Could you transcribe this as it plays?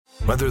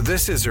Whether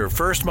this is her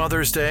first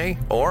Mother's Day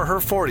or her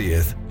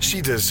 40th, she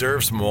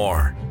deserves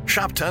more.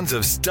 Shop tons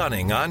of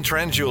stunning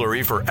on-trend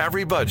jewelry for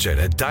every budget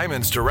at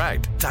Diamonds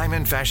Direct.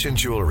 Diamond fashion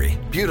jewelry,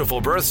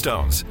 beautiful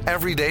birthstones,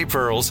 everyday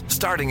pearls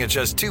starting at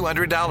just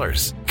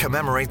 $200.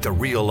 Commemorate the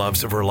real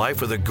loves of her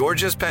life with a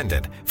gorgeous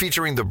pendant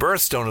featuring the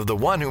birthstone of the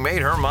one who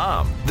made her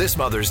mom. This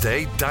Mother's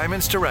Day,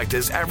 Diamonds Direct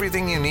is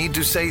everything you need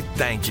to say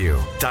thank you.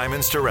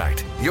 Diamonds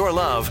Direct. Your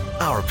love,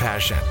 our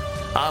passion.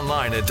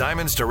 Online at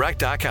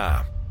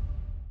diamondsdirect.com.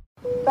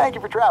 Thank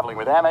you for traveling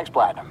with Amex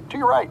Platinum. To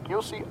your right,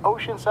 you'll see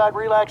oceanside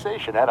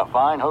relaxation at a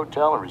fine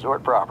hotel and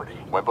resort property.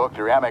 When booked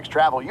through Amex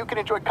Travel, you can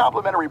enjoy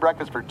complimentary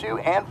breakfast for 2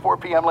 and 4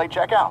 p.m. late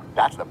checkout.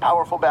 That's the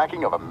powerful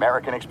backing of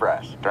American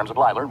Express. Terms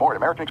apply. Learn more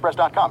at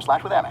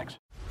americanexpress.com/withAmex.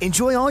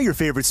 Enjoy all your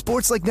favorite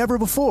sports like never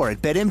before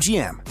at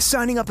BetMGM.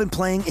 Signing up and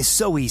playing is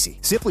so easy.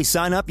 Simply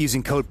sign up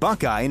using code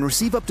Buckeye and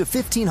receive up to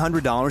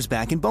 $1,500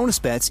 back in bonus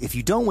bets if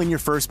you don't win your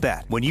first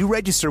bet. When you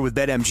register with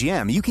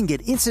BetMGM, you can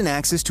get instant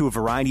access to a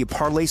variety of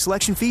parlay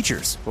selection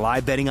features,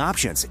 live betting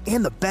options,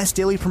 and the best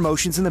daily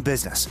promotions in the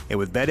business. And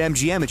with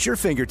BetMGM at your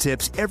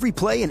fingertips, every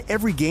play and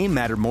every game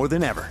matter more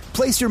than ever.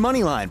 Place your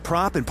moneyline,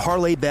 prop, and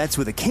parlay bets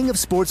with the king of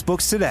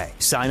sportsbooks today.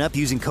 Sign up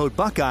using code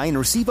Buckeye and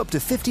receive up to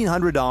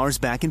 $1,500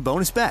 back in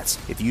bonus bets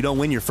if you don't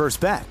win your first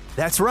bet.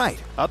 That's right,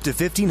 up to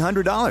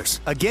 $1,500.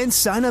 Again,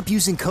 sign up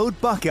using code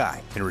Buckeye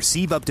and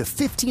receive up to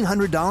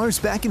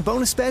 $1,500 back in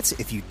bonus bets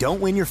if you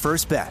don't win your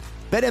first bet.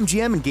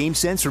 BetMGM and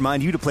GameSense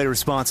remind you to play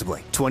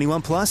responsibly.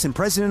 21 plus and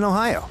present in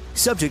Ohio.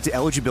 Subject to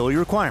eligibility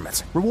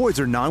requirements.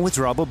 Rewards are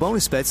non-withdrawable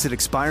bonus bets that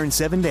expire in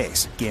 7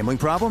 days. Gambling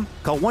problem?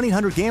 Call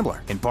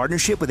 1-800-GAMBLER in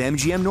partnership with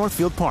MGM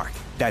Northfield Park.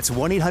 That's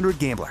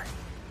 1-800-GAMBLER.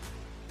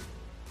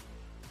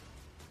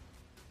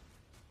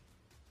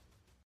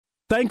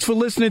 Thanks for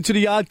listening to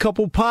the Odd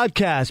Couple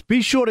podcast.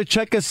 Be sure to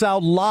check us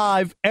out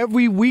live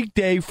every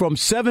weekday from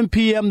 7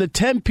 p.m. to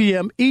 10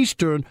 p.m.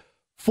 Eastern,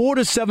 4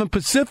 to 7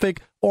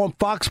 Pacific on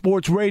Fox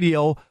Sports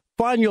Radio.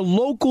 Find your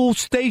local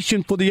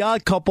station for the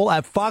Odd Couple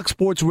at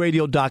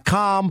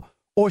foxsportsradio.com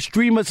or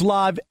stream us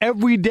live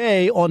every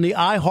day on the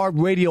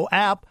iHeartRadio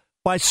app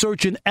by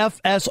searching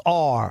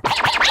FSR. Now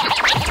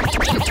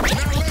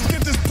let's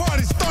get this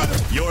party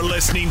started. You're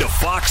listening to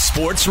Fox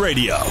Sports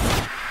Radio.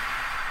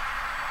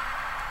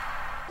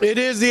 It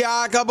is the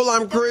Odd Couple.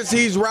 I'm Chris.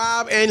 He's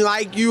Rob. And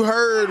like you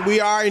heard, we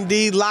are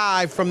indeed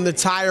live from the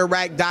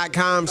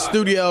TireRack.com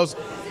studios.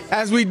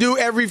 As we do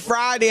every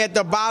Friday at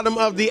the bottom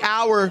of the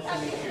hour,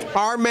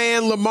 our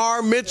man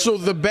Lamar Mitchell,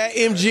 the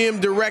BetMGM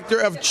Director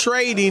of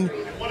Trading,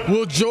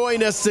 will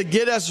join us to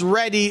get us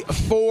ready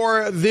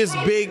for this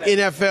big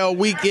NFL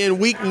weekend,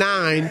 week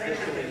 9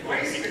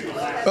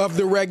 of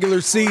the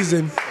regular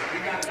season.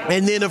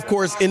 And then, of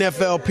course,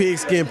 NFL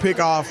Pigskin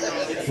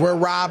Pickoff, where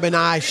Rob and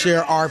I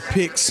share our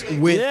picks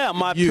with you. Yeah,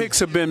 my picks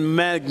have been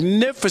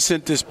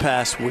magnificent this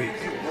past week.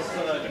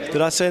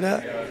 Did I say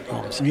that?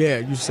 Oh, yeah,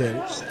 you said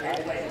it.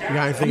 You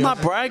got anything I'm not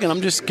else? bragging. I'm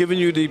just giving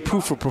you the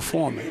proof of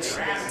performance.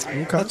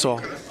 Okay. That's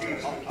all.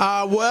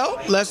 Well,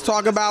 let's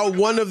talk about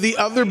one of the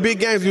other big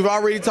games. We've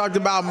already talked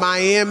about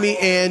Miami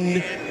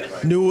and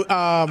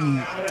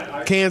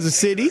Kansas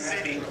City.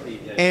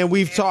 And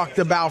we've talked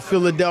about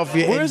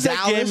Philadelphia and Where's that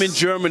Dallas. game in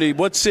Germany?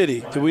 What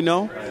city? Do we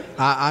know?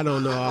 I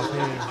don't know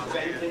offhand.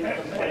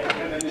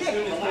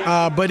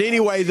 But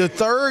anyway, the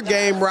third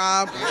game,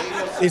 Rob,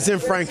 is in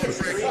Frankfurt.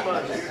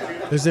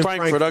 It's in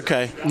Frankfurt,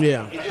 okay.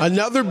 Yeah.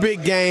 Another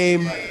big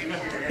game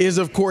is,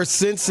 of course,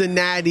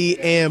 Cincinnati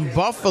and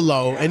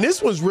Buffalo. And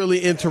this one's really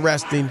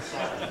interesting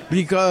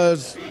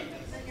because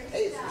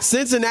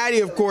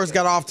Cincinnati, of course,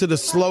 got off to the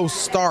slow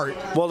start.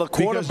 Well, the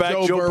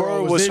quarterback, Joe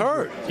Burrow, was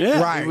hurt.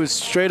 Yeah, right. He was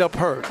straight up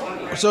hurt.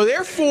 So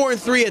they're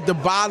 4-3 at the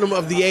bottom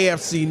of the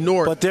AFC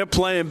North. But they're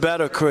playing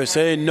better, Chris.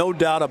 There ain't no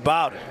doubt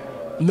about it.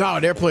 No,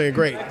 they're playing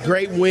great.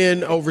 Great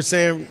win over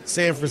San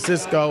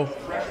Francisco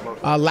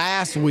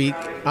last week.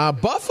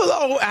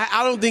 Buffalo,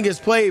 I don't think has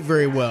played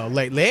very well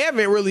lately. They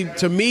haven't really,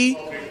 to me,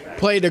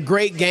 played a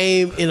great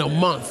game in a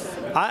month.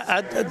 Did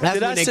I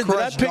pick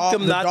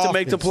them not to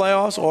make the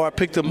playoffs, or I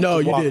picked them? No,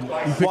 you didn't.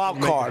 Wild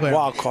card.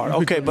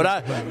 Okay,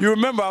 but you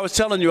remember I was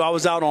telling you I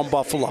was out on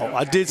Buffalo.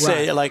 I did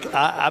say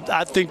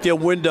I think their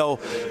window,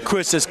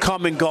 Chris, has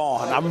come and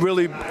gone. I'm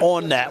really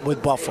on that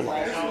with Buffalo.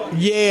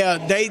 Yeah,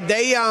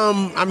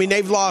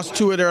 they've lost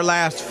 2 of their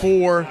last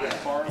 4.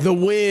 The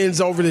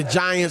wins over the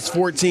Giants,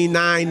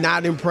 14-9,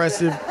 not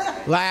impressive.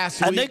 Last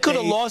week, and they could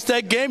have lost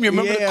that game. You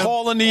remember the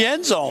call in the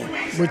end zone,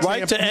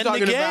 right, to end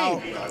the game.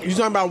 You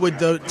talking about with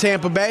the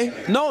Tampa Bay?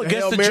 No,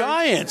 against the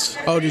Giants.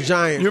 Oh, the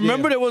Giants. You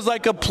remember there was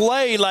like a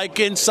play like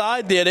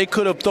inside there. They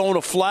could have thrown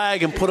a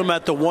flag and put them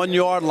at the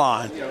 1-yard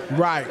line.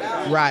 Right.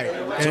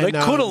 So they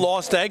could have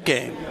lost that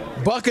game.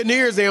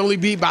 Buccaneers, they only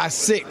beat by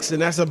 6,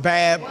 and that's a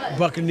bad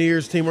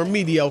Buccaneers team, or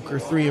mediocre,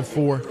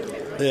 3-4.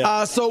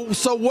 Yeah.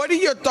 So what are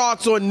your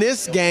thoughts on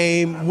this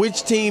game?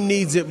 Which team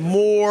needs it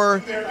more?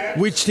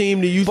 Which team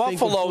do you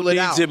think will pull it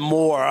out? Buffalo needs it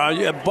more.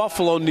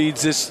 Buffalo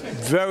needs this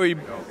very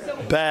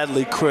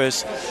badly,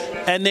 Chris,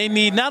 And they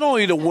need not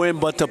only to win,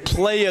 but to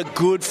play a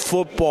good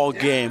football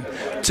game,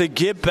 to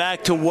get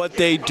back to what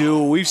they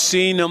do. We've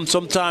seen them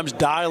sometimes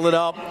dial it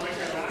up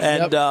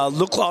and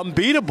look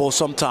unbeatable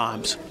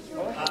sometimes.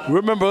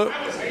 Remember,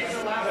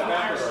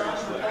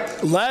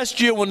 last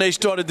year when they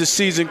started the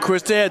season,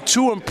 Chris, they had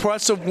 2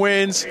 impressive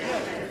wins,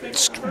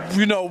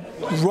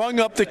 rung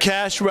up the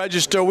cash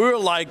register. We were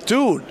like,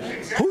 dude,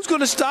 who's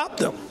going to stop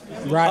them?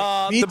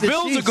 Right. The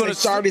Bills Chiefs. are going to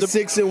started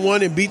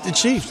 6-1 and beat the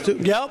Chiefs too.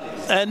 Yep,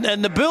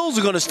 and the Bills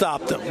are going to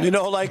stop them.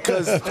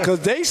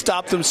 Because they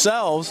stopped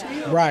themselves.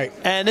 Right.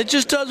 And it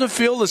just doesn't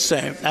feel the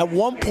same. At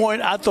one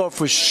point, I thought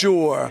for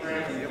sure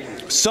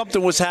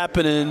something was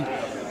happening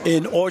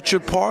in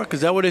Orchard Park. Is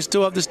that where they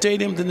still have the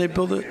stadium? Didn't they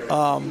build it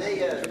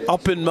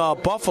up in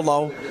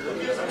Buffalo?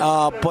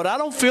 But I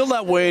don't feel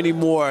that way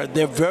anymore.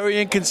 They're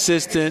very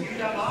inconsistent,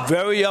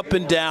 very up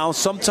and down.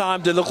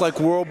 Sometimes they look like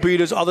world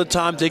beaters. Other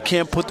times they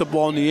can't put the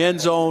ball in the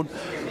end zone.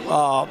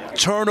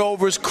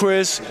 Turnovers,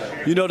 Chris.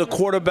 The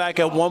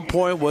quarterback at one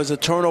point was a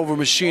turnover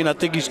machine. I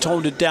think he's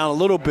toned it down a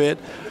little bit.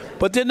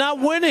 But they're not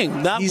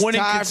winning. He's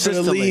winning tied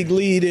consistently. for the league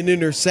lead in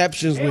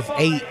interceptions with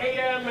 8,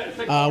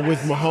 with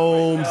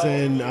Mahomes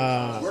and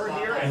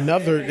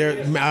another.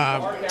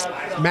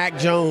 Mac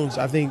Jones,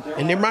 I think,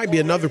 and there might be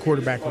another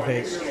quarterback with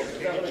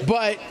 8.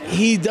 But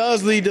he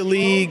does lead the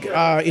league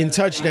in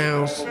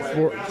touchdowns.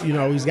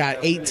 He's got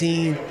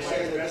 18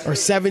 or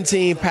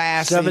 17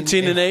 passing,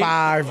 17 and 8,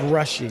 5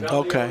 rushing.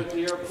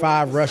 Okay,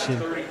 5 rushing.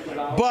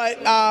 But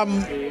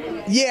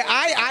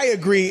I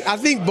agree. I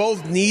think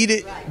both need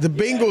it. The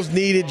Bengals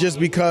need it just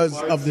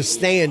because of the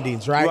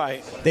standings, right?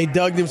 Right. They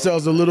dug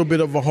themselves a little bit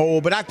of a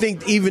hole. But I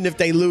think even if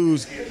they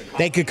lose,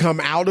 they could come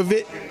out of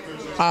it.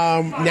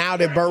 Now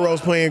that Burrow's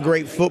playing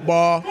great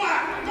football.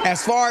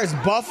 As far as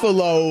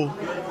Buffalo,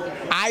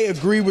 I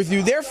agree with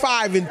you. They're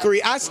 5-3.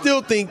 I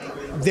still think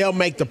they'll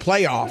make the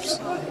playoffs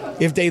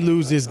if they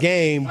lose this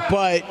game.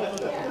 But,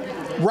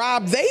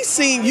 Rob, they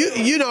seem,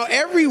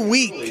 every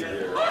week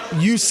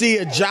you see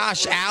a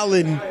Josh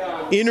Allen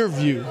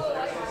interview.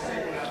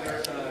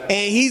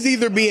 And he's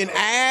either being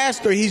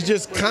asked or he's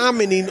just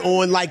commenting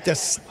on, like,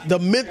 the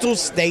mental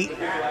state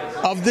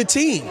of the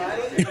team,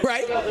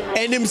 right?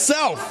 And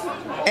himself.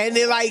 And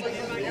they're like,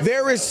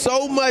 there is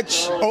so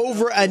much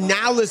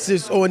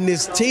over-analysis on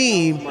this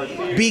team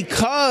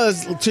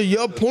because, to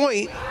your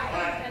point,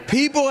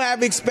 people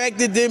have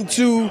expected them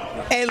to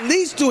at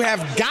least to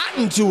have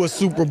gotten to a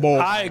Super Bowl.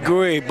 I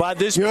agree. By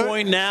this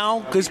point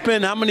now, it's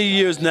been how many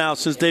years now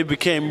since they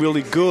became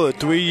really good?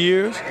 3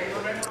 years?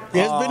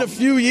 It's been a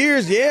few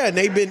years, and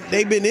they've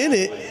been in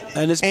it.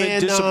 And it's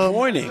been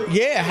disappointing.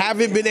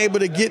 Haven't been able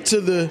to get to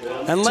the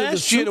And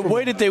last year, the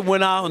way that they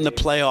went out in the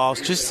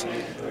playoffs,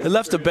 it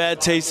left a bad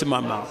taste in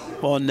my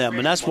mouth on them.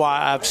 And that's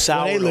why I've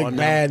soured they look on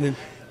bad. them.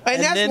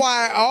 And that's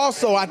why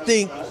also I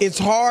think it's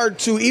hard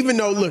to, even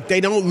though, look, they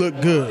don't look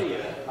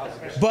good.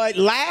 But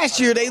last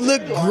year they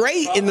looked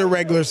great in the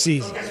regular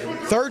season.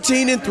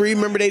 13-3.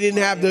 Remember, they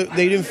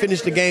didn't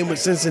finish the game with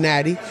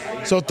Cincinnati.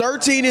 So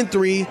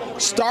 13-3,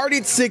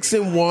 started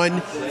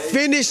 6-1,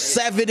 finished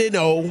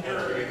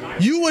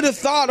 7-0. You would have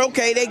thought,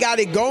 okay, they got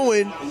it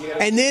going,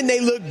 and then they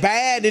looked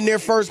bad in their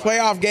first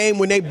playoff game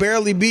when they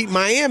barely beat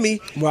Miami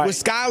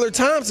with Skylar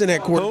Thompson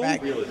at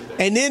quarterback.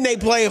 And then they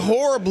played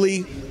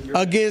horribly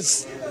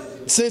against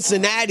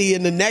Cincinnati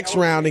in the next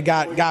round and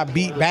got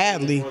beat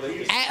badly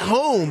at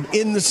home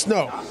in the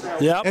snow.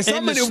 Yep,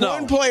 and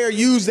one player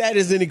used that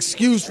as an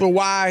excuse for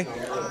why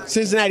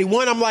Cincinnati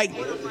won. I'm like,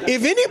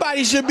 if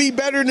anybody should be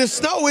better than the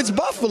snow, it's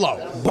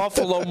Buffalo.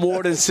 Buffalo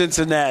more than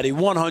Cincinnati,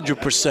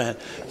 100%.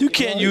 You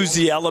can't use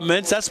the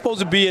elements. That's supposed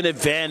to be an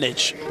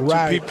advantage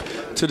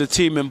to the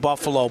team in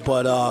Buffalo.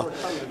 But,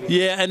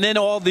 and then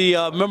all the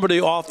remember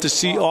the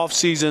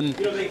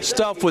off-season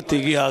stuff with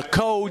the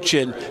coach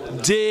and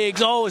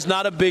Diggs. Oh, it's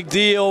not a big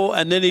deal.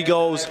 And then he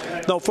goes,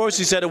 no, first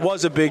he said it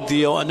was a big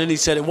deal, and then he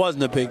said it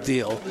wasn't a big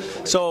deal.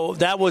 So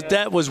that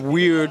was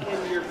weird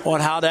on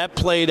how that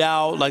played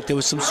out, like there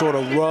was some sort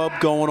of rub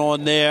going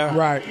on there.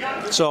 Right.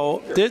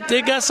 So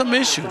they got some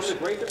issues.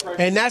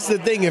 And that's the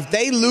thing. If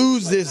they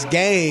lose this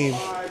game,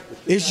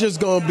 it's just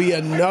going to be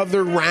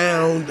another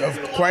round of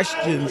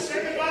questions.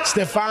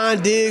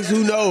 Stephon Diggs,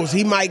 who knows?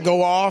 He might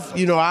go off.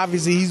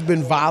 Obviously he's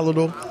been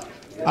volatile.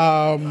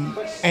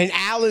 And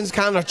Allen's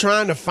kind of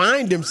trying to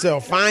find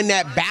himself, find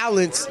that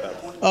balance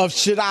of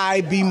should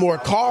I be more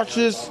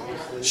cautious?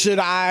 Should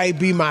I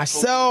be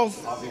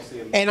myself?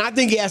 And I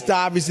think he has to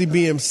obviously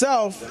be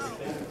himself,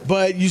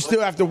 but you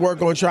still have to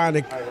work on trying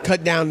to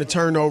cut down the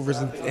turnovers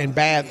and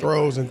bad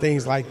throws and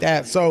things like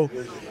that. So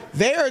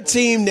they're a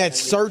team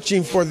that's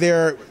searching for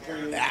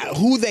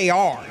who they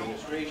are.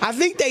 I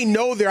think they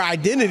know their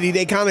identity.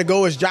 They kind of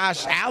go as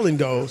Josh Allen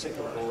goes,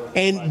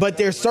 but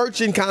they're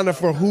searching kind of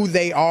for who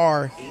they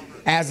are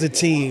as a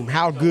team,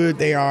 how good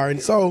they are.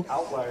 And so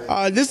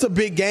this is a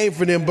big game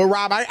for them. But,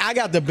 Rob, I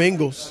got the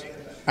Bengals.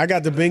 I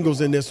got the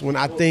Bengals in this one.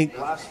 I think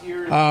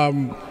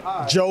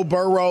Joe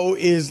Burrow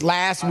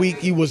last week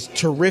he was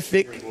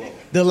terrific.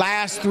 The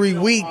last 3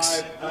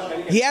 weeks,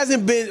 he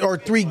hasn't been, or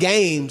 3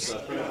 games.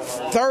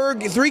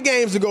 3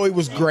 games ago he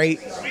was great.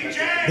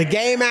 The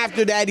game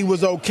after that, he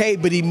was okay,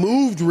 but he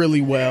moved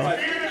really well.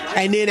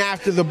 And then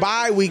after the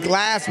bye week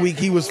last week,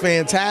 he was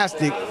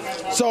fantastic.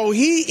 So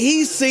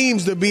he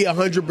seems to be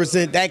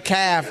 100%. That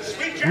calf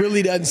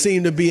really doesn't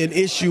seem to be an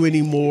issue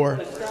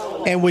anymore.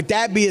 And with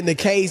that being the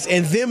case,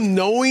 and them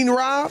knowing,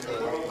 Rob,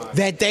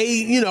 that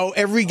they,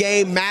 every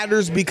game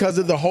matters because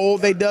of the hole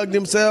they dug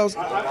themselves,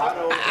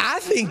 I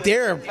think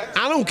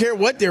I don't care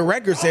what their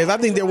record says, I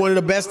think they're one of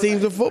the best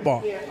teams in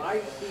football.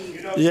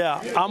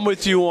 Yeah, I'm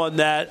with you on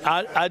that.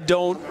 I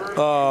don't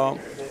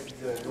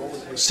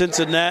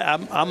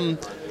Cincinnati,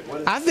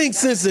 I think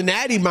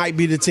Cincinnati might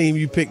be the team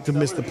you picked to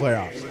miss the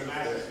playoffs.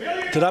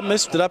 Did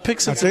I pick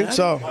Cincinnati? I think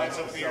so.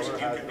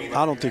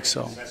 I don't think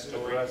so.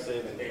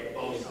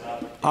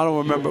 I don't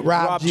remember.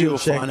 Rob G will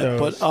find it.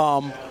 But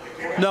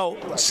no,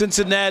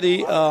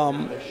 Cincinnati,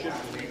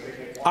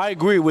 I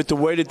agree with the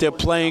way that they're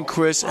playing,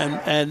 Chris,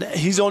 and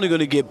he's only going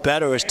to get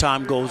better as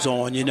time goes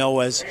on,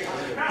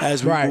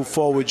 as we move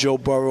forward with Joe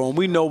Burrow. And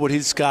we know what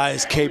his guy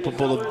is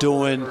capable of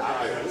doing,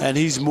 and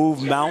he's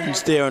moved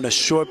mountains there in a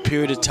short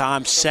period of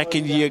time.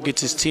 Second year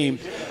gets his team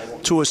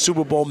to a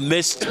Super Bowl,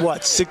 missed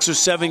 6 or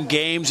 7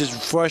 games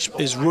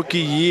his rookie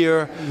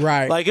year.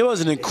 Right. Like, it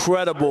was an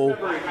incredible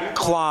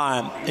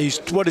climb. He's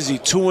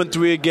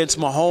 2-3 against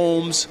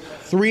Mahomes.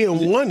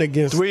 3-1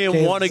 against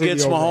 3-1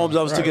 against Mahomes. Overall.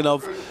 I was thinking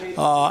of,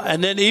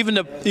 and then even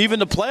the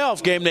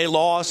playoff game they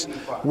lost,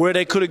 where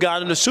they could have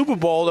gotten the Super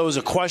Bowl. There was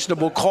a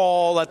questionable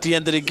call at the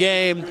end of the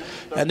game,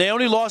 and they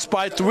only lost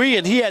by 3.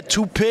 And he had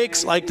 2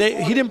 picks. He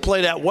didn't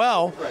play that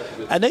well,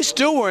 and they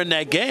still were in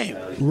that game.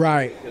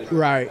 Right.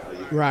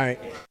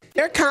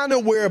 They're kind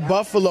of where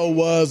Buffalo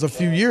was a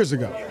few years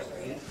ago,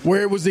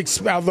 where it was,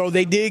 although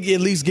they did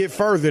at least get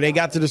further, they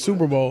got to the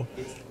Super Bowl.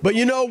 But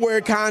where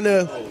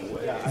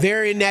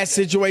they're in that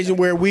situation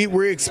where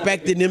we're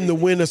expecting them to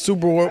win a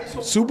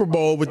Super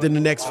Bowl within the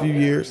next few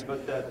years.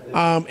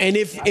 And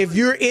if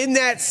you're in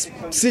that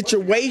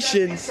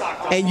situation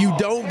and you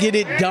don't get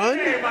it done,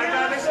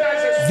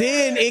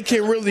 then it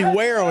can really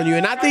wear on you.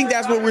 And I think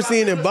that's what we're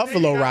seeing in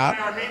Buffalo, Rob.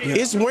 Yeah.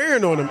 It's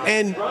wearing on them.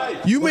 And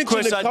you mentioned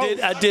Chris, the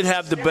coach. I did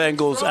have the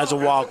Bengals as a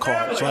wild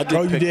card. So I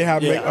did you did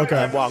have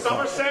okay. Wild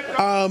card.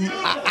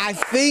 I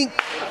think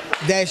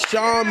that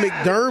Sean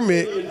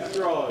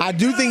McDermott, I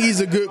do think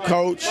he's a good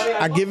coach.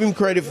 I give him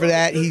credit for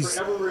that.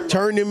 He's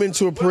turned him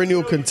into a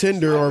perennial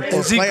contender or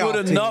Is he playoff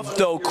good team. enough,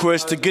 though,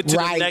 Chris, to get to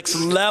the next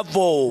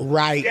level?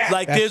 Right.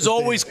 There's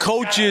always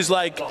coaches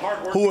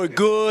who are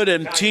good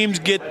and teams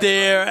get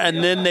there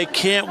and then they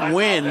can't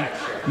win.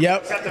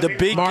 Yep. The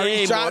big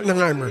Marty game.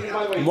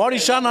 Marty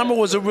Schottenheimer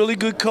was a really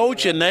good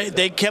coach, and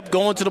they kept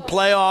going to the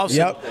playoffs.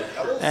 Yep.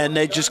 And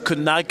they just could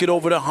not get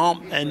over the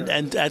hump.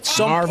 And at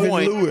some Marvin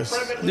point, Lewis.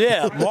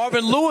 Yeah,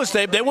 Marvin Lewis.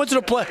 They went to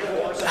the play.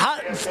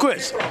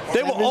 Chris,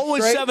 they were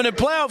 0-7 in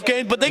playoff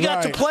games, but they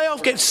got to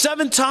playoff games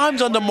 7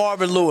 times under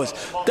Marvin Lewis.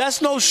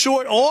 That's no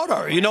short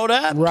order. You know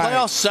that? Right.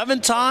 Playoffs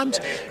 7 times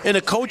in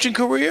a coaching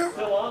career.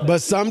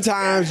 But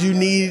sometimes you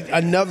need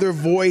another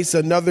voice,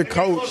 another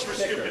coach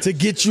to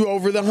get you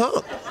over the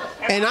hump.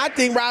 And I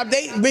think, Rob,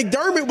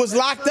 McDermott was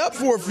locked up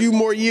for a few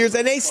more years,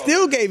 and they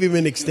still gave him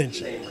an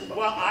extension.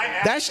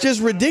 That's just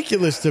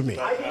ridiculous to me.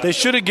 They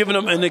should have given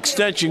him an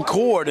extension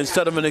cord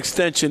instead of an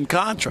extension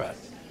contract.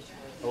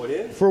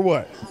 For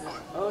what?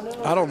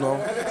 I don't know.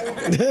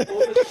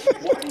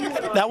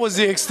 That was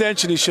the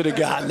extension he should have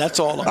gotten. That's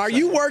all. Are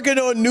you working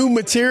on new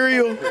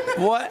material?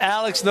 What,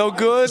 Alex? No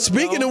good?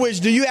 Speaking of which,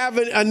 do you have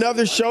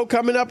another show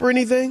coming up or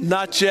anything?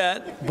 Not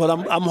yet, but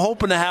I'm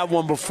hoping to have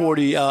one before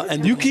the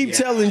end. You keep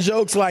telling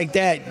jokes like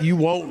that, you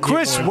won't.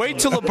 Chris, wait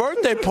till the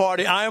birthday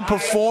party. I am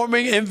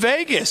performing in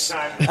Vegas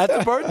at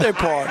the birthday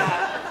party.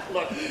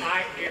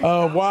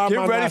 Why am Get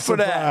I ready not for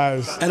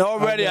surprised? that. And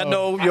already I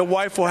know your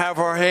wife will have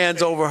her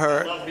hands over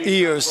her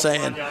ears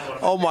saying,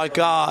 "Oh my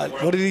God,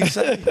 what did he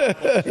say?"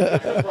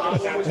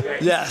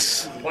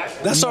 Yes.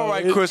 That's all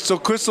right, Crystal.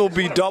 Crystal will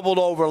be doubled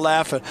over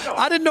laughing.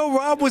 I didn't know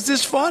Rob was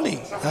this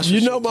funny.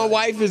 My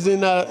wife is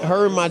in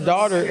her and my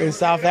daughter in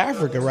South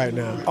Africa right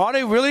now. Are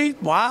they really?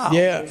 Wow.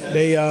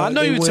 Yeah. I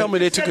know you tell me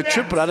they took a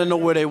trip, but I didn't know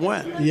where they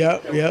went.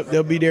 Yep.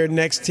 They'll be there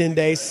next 10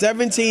 days.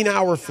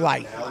 17-hour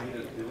flight.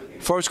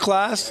 First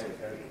class?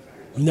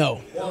 No.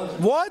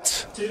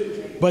 What?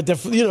 But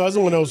it's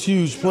one of those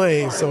huge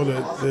planes, so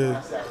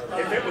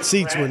the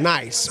seats were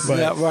nice,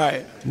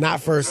 but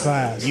not first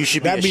class. You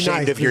should be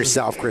ashamed of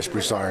yourself, Chris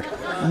Broussard.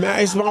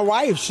 It's my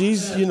wife.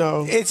 She's,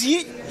 It's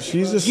you.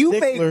 She's a You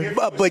stickler. make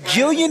a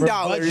bajillion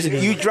dollars.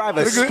 budgeting. You drive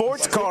a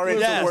sports car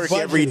into work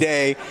every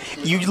day.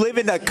 You live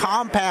in a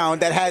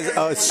compound that has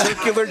a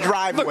circular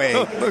driveway,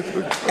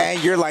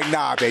 and you're like,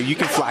 nah, babe, you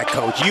can fly,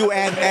 coach. You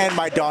and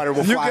my daughter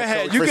will fly,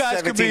 coach, for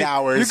 17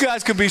 hours. You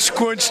guys could be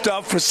scrunched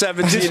up for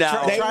 17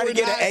 hours. Try to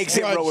get an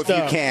exit row if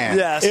you can.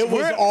 Yes. It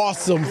was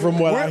awesome from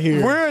what I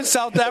hear. Where in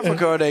South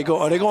Africa are they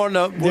going? Are they going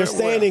to? They're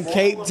staying in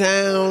Cape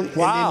Town, and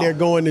then they're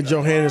going to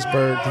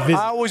Johannesburg to visit.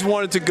 I always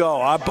wanted to go.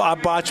 I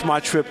botched my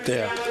trip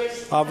there.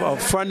 A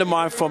friend of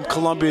mine from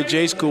Columbia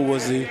J School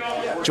was the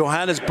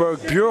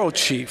Johannesburg bureau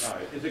chief,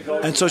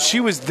 and so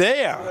she was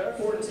there,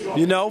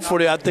 for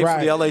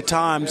the LA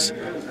Times,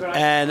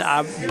 And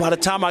by the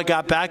time I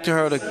got back to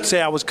her to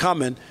say I was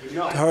coming,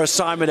 her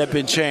assignment had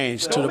been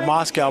changed to the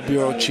Moscow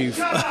bureau chief.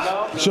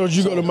 So did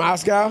you go to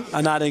Moscow?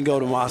 And I didn't go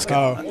to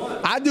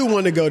Moscow. I do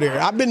want to go there.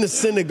 I've been to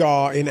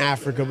Senegal in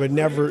Africa, but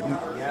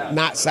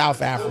not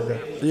South Africa.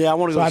 Yeah, I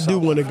want to go. So I do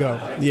want to go.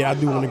 Yeah, I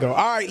do want to go.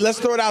 All right, let's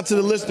throw it out to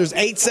the listeners.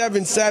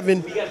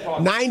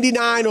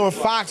 877-99 on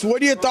Fox.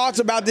 What are your thoughts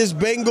about this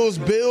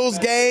Bengals-Bills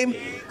game?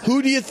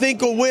 Who do you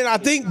think will win?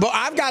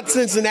 I've got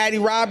Cincinnati.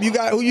 Rob,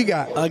 who you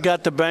got? I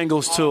got the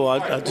Bengals too.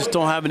 I just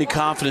don't have any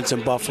confidence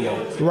in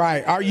Buffalo.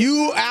 Right. Are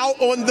you out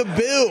on the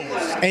Bills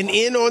and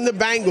in on the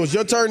Bengals?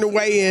 Your turn to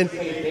weigh in.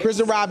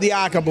 Chris and Rob, the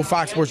Odd Couple,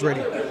 Fox Sports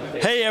Radio.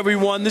 Hey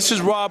everyone, this is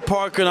Rob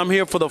Parker, and I'm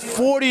here for the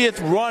 40th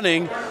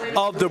running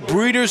of the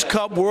Breeders'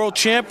 Cup World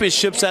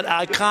Championships at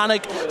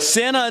iconic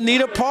Santa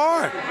Anita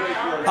Park.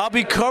 I'll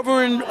be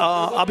coming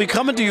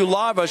to you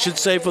live, I should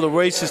say, for the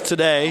races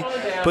today,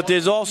 but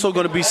there's also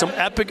going to be some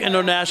epic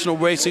international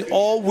racing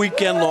all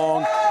weekend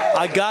long.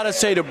 I gotta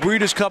say, the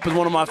Breeders' Cup is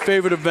one of my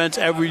favorite events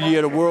every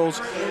year. The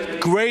world's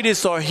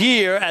greatest are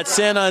here at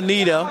Santa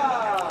Anita.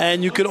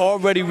 And you could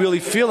already really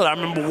feel it. I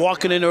remember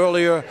walking in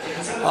earlier,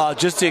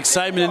 just the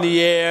excitement in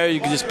the air. You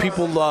could just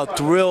people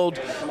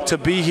thrilled to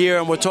be here.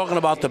 And we're talking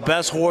about the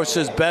best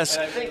horses, best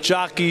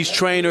jockeys,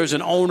 trainers,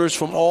 and owners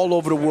from all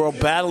over the world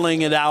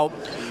battling it out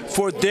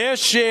for their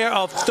share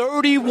of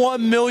 $31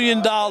 million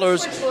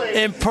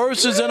in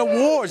purses and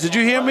awards. Did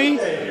you hear me?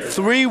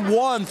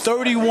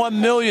 31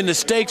 million. The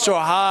stakes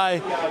are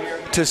high,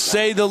 to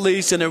say the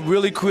least, and it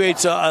really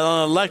creates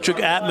an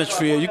electric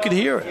atmosphere. You can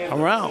hear it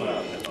around.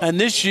 And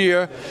this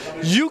year,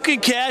 you can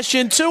cash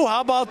in too.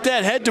 How about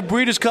that? Head to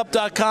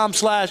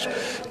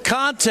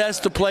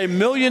breederscup.com/contest to play $1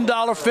 Million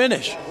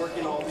Finish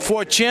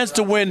for a chance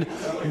to win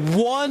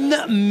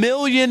 $1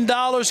 million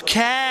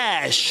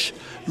cash.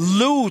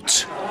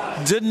 Loot.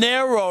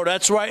 Dinero.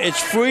 That's right. It's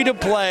free to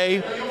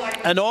play.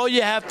 And all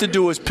you have to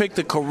do is pick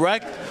the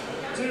correct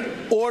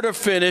order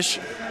finish.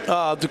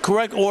 The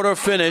correct order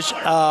finish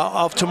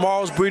of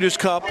tomorrow's Breeders'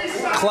 Cup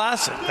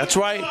Classic. That's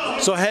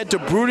right. So head to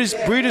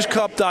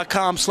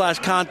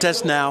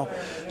breederscup.com/contest now.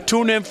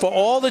 Tune in for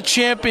all the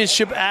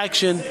championship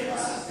action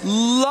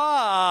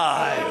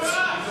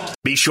live.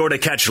 Be sure to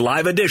catch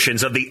live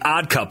editions of The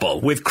Odd Couple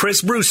with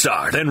Chris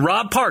Broussard and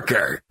Rob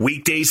Parker.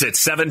 Weekdays at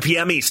 7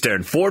 p.m.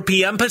 Eastern, 4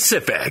 p.m.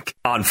 Pacific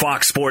on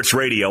Fox Sports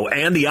Radio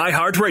and the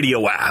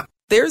iHeartRadio app.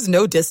 There's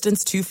no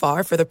distance too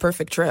far for the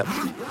perfect trip.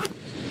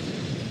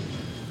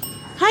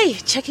 Hi,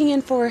 checking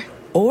in for...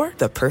 Or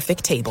the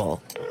perfect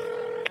table.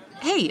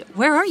 Hey,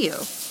 where are you?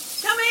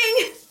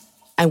 Coming!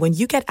 And when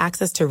you get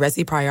access to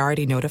Resi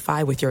Priority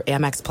Notify with your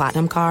Amex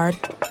Platinum card...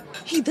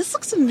 Hey, this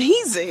looks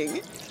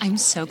amazing. I'm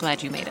so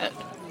glad you made it.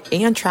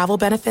 And travel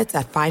benefits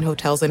at fine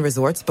hotels and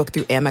resorts booked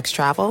through Amex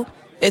Travel,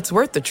 it's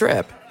worth the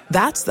trip.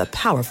 That's the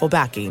powerful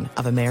backing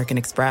of American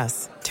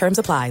Express. Terms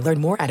apply.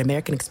 Learn more at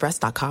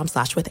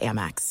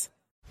americanexpress.com/withAmex.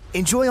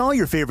 Enjoy all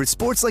your favorite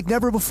sports like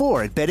never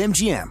before at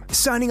BetMGM.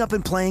 Signing up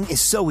and playing is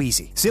so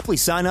easy. Simply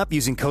sign up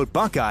using code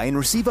Buckeye and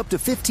receive up to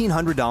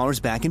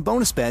 $1,500 back in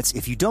bonus bets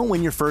if you don't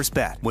win your first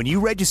bet. When you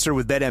register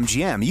with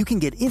BetMGM, you can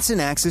get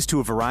instant access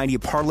to a variety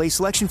of parlay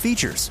selection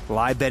features,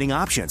 live betting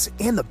options,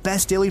 and the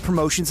best daily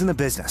promotions in the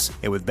business.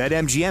 And with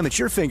BetMGM at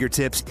your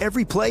fingertips,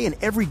 every play and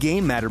every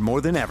game matter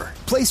more than ever.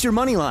 Place your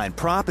moneyline,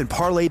 prop, and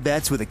parlay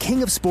bets with the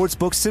king of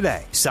sportsbooks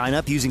today. Sign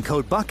up using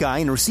code Buckeye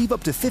and receive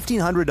up to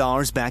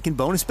 $1,500 back in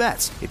bonus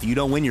bets if you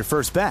don't win your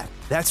first bet.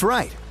 That's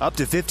right, up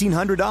to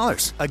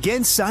 $1,500.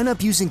 Again, sign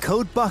up using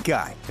code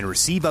Buckeye and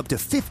receive up to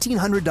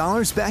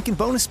 $1,500 back in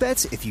bonus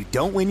bets if you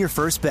don't win your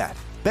first bet.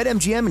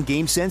 BetMGM and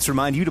GameSense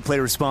remind you to play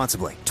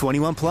responsibly.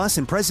 21 plus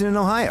and present in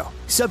Ohio.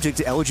 Subject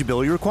to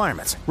eligibility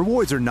requirements.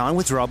 Rewards are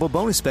non-withdrawable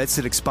bonus bets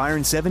that expire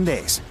in 7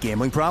 days.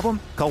 Gambling problem?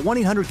 Call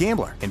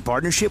 1-800-GAMBLER in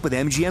partnership with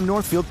MGM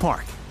Northfield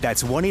Park.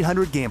 That's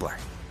 1-800-GAMBLER.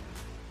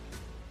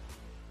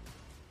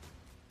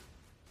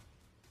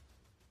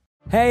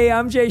 Hey,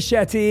 I'm Jay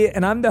Shetty,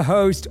 and I'm the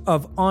host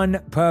of On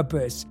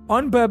Purpose.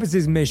 On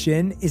Purpose's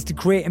mission is to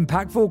create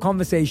impactful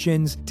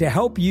conversations to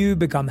help you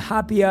become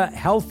happier,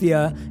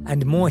 healthier,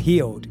 and more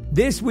healed.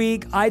 This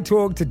week, I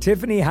talked to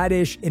Tiffany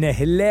Haddish in a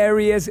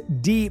hilarious,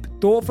 deep,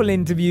 thoughtful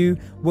interview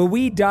where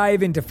we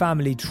dive into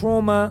family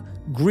trauma,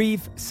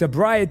 grief,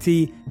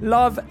 sobriety,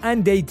 love,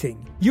 and dating.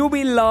 You'll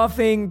be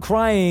laughing,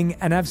 crying,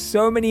 and have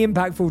so many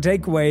impactful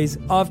takeaways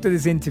after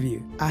this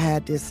interview. I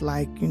had this,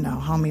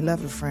 homie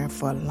lover friend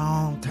for a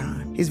long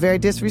time. He's very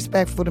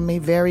disrespectful to me,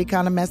 very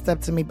kind of messed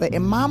up to me. But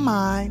in my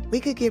mind,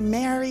 we could get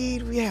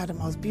married. We have the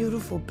most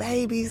beautiful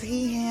babies.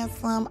 He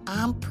handsome.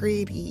 I'm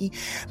pretty.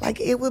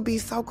 It would be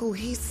so cool.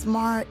 He's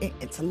smart and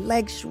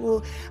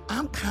intellectual.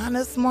 I'm kind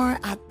of smart,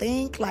 I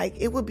think.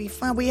 It would be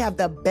fun. We have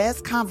the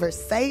best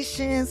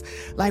conversations.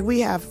 We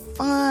have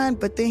fun,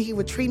 but then he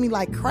would treat me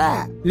like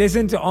crap.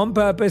 Listen to On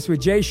Purpose with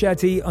Jay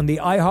Shetty on the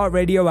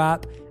iHeartRadio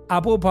app,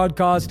 Apple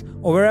Podcast,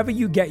 or wherever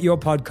you get your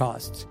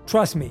podcasts.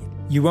 Trust me,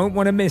 you won't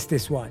want to miss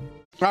this one.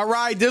 All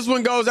right, this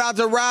one goes out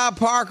to Rob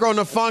Parker on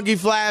the Funky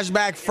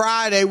Flashback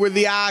Friday with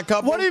the Odd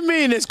Couple. What do you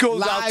mean this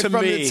goes out to me?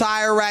 Live from the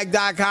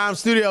TireRack.com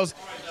studios.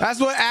 That's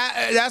what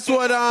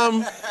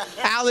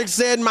Alex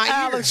said in my ear.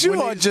 Alex,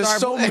 you are just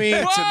so mean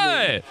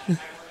to me.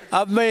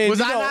 I mean, was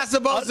I not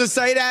supposed to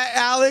say that,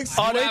 Alex?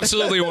 You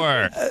absolutely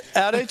were.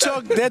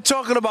 They're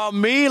talking about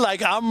me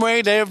like I'm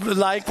right. They're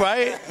like,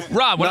 right?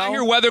 Rob, when I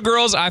hear Weather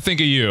Girls, I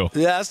think of you.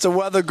 Yeah, that's the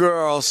Weather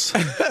Girls.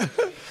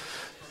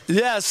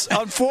 Yes,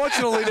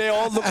 unfortunately, they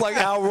all look like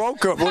Al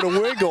Roker with a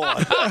wig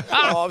on.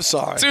 Oh, I'm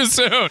sorry. Too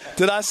soon.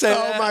 Did I say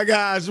that? Oh, my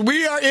gosh.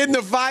 We are in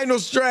the final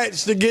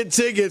stretch to get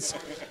tickets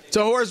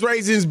to horse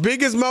racing's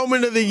biggest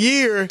moment of the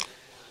year.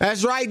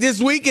 That's right.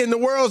 This weekend, the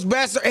world's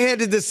best are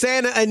headed to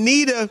Santa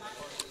Anita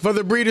for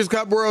the Breeders'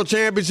 Cup World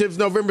Championships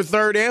November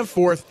 3rd and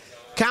 4th.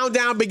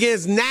 Countdown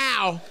begins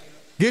now.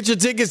 Get your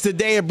tickets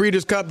today at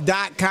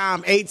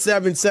breederscup.com.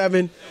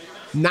 877-99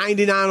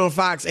 on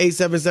Fox,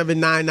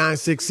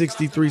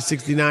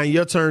 877-996-6369.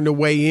 Your turn to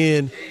weigh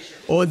in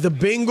on the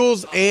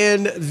Bengals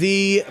and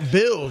the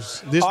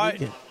Bills this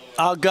weekend.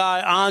 Our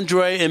guy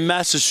Andre in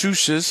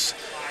Massachusetts.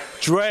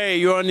 Dre,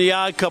 you're on the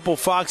Odd Couple,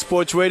 Fox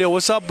Sports Radio.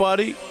 What's up,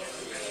 buddy?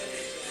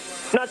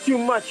 Not too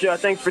much.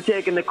 Thanks for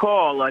taking the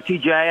call.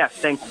 TGIF,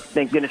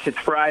 thank goodness it's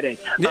Friday.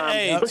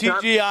 Hey,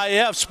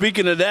 TGIF,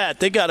 speaking of that,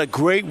 they got a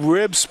great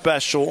rib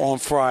special on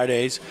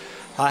Fridays.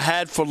 I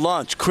had for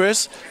lunch.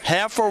 Chris,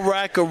 half a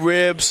rack of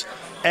ribs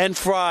and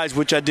fries,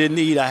 which I didn't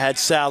eat. I had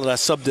salad. I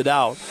subbed it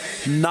out.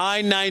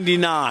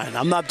 $9.99.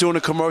 I'm not doing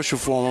a commercial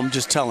for them. I'm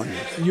just telling you.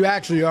 You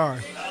actually are.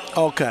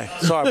 Okay.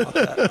 Sorry about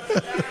that.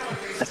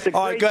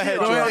 All right, go ahead,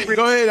 Dre.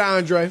 Go ahead,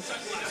 Andre.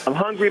 I'm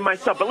hungry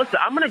myself. But listen,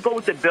 I'm going to go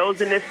with the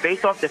Bills in this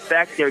based off the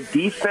fact their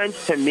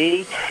defense, to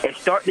me, is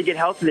starting to get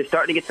healthy. They're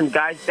starting to get some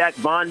guys back.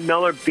 Von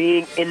Miller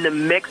being in the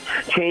mix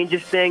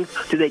changes things.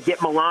 Do they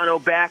get Milano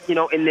back, in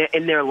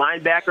their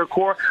linebacker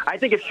core? I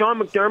think if Sean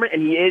McDermott,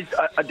 and he is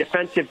a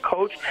defensive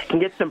coach, can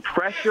get some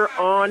pressure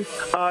on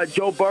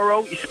Joe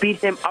Burrow, speed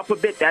him up a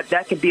bit,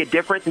 that could be a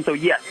difference. And so,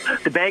 yes,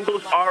 the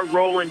Bengals are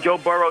rolling. Joe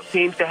Burrow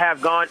seems to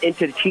have gone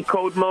into the cheat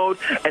code mode,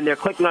 and they're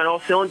clicking on all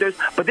cylinders.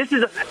 But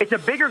it's a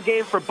bigger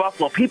game for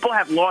Buffalo. People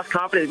have lost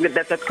confidence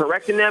that's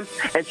correct in them,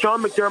 and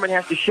Sean McDermott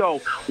has to show,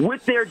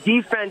 with their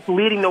defense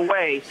leading the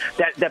way,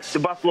 that the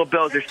Buffalo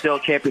Bills are still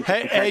champions.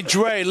 Hey,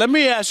 Dre, let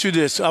me ask you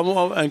this,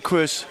 and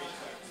Chris,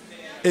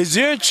 is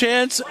there a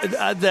chance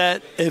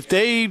that if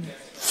they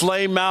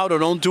flame out or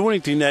don't do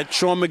anything, that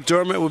Sean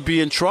McDermott would be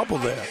in trouble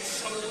there?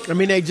 I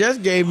mean, they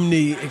just gave him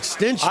the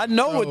extension. I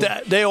know with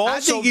that. I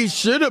think he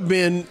should have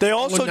been. They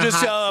also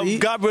just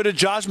got rid of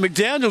Josh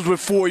McDaniels with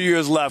 4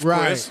 years left,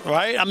 Chris.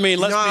 Right? I mean,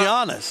 let's be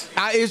honest.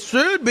 It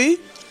should be,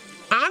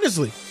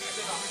 honestly.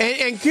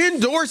 And Ken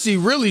Dorsey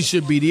really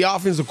should be the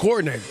offensive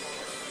coordinator.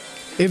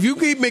 If you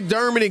keep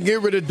McDermott and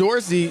get rid of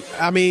Dorsey,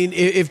 I mean,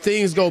 if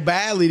things go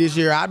badly this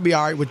year, I'd be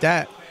all right with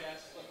that.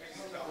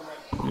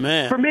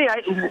 Man. For me,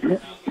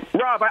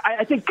 Rob,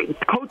 I think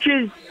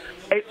coaches,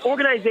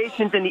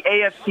 organizations in the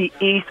AFC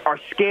East are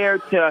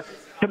scared to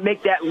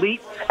make that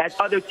leap, as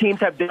other teams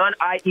have done,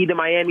 i.e. the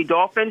Miami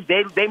Dolphins.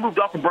 They moved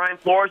off of Brian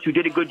Flores, who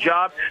did a good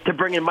job, to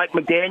bring in Mike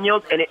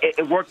McDaniels, and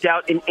it worked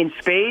out in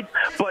spades.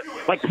 But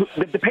like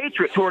the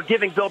Patriots, who are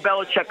giving Bill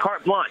Belichick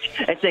carte blanche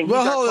and saying,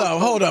 well,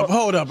 hold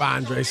up,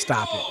 Andre,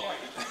 stop it.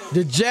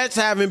 The Jets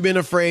haven't been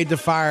afraid to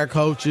fire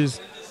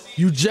coaches.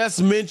 You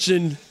just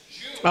mentioned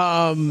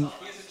the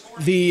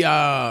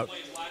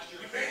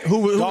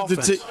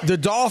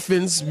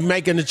Dolphins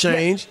making a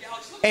change.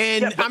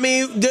 And, I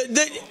mean,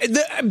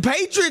 the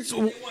Patriots,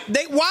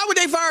 why would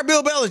they fire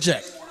Bill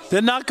Belichick?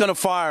 They're not going to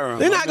fire him.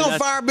 They're not going to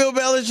fire Bill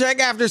Belichick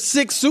after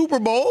 6 Super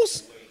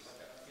Bowls.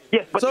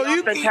 Yeah, but so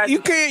you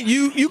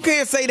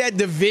can't say that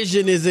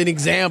division is an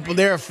example.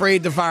 They're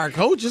afraid to fire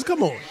coaches.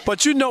 Come on.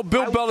 But Bill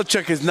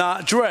Belichick is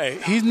not, Dre,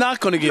 he's not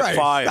going to get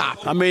fired.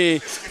 Stop it. I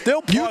mean,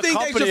 they'll part You think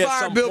they should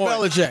fire Bill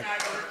Belichick?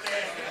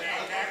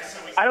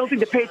 I don't think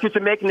the Patriots are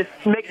making the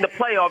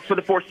playoffs for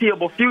the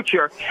foreseeable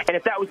future. And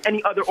if that was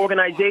any other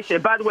organization,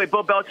 and by the way,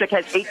 Bill Belichick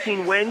has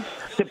 18 wins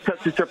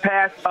to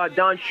surpass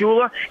Don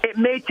Shula. It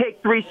may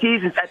take 3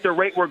 seasons at the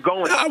rate we're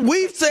going.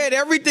 We've said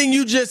everything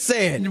you just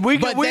said,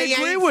 but they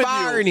ain't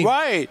firing him.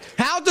 Right?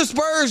 How'd the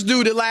Spurs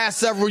do the last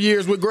several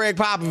years with Greg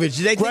Popovich?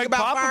 Did they think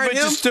about firing him?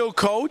 Greg Popovich is still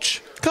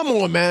coach. Come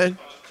on, man.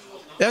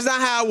 That's not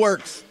how it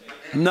works.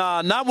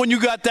 Nah, not when you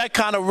got that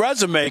kind of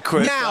resume,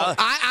 Chris. Now,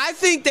 I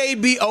think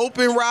they'd be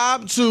open,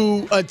 Rob,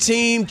 to a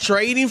team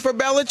trading for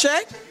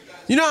Belichick.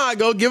 You know how I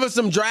go, give us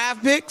some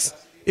draft picks?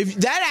 If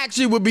that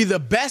actually would be the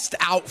best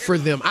out for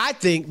them, I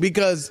think,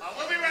 because,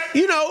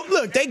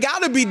 look, they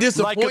got to be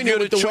disappointed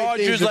with the way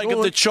things are going.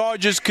 If the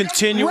Chargers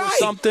continue or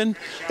something.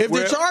 If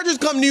the Chargers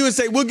come to you and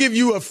say, we'll give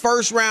you a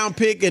first-round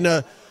pick and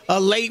a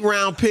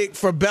late-round pick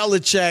for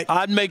Belichick,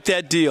 I'd make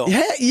that deal.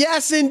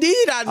 Yes,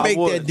 indeed, I'd make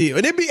that deal.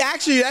 And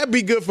that'd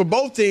be good for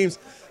both teams,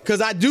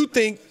 because I do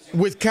think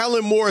with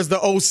Kellen Moore as the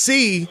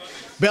OC,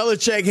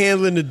 Belichick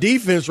handling the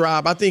defense,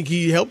 Rob, I think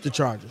he helped the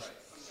Chargers.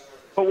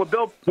 But what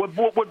Bill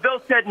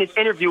said in his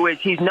interview is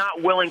he's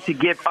not willing to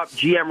give up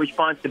GM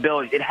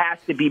responsibilities. It has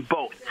to be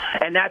both,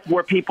 and that's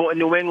where people in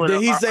New England.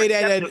 Did he say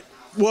that?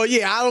 Well,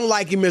 yeah, I don't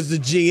like him as the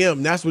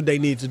GM. That's what they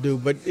need to do.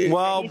 But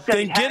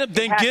then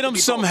get him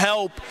some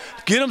help.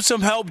 Get him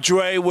some help,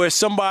 Dre, where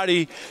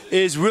somebody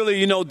is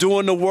really,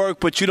 doing the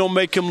work, but you don't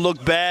make him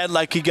look bad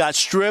like he got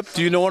stripped.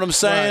 You know what I'm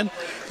saying?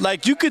 Right.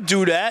 Like, you could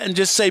do that and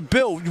just say,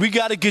 Bill, we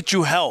got to get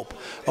you help,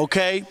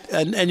 okay?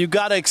 And you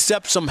got to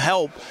accept some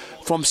help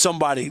from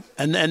somebody.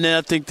 And then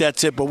I think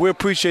that's it. But we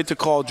appreciate the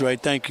call, Dre.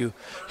 Thank you.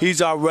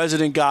 He's our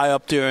resident guy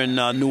up there in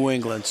New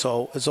England,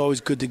 so it's always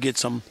good to get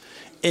some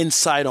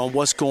insight on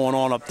what's going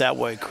on up that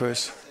way,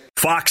 Chris.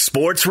 Fox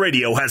Sports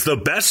Radio has the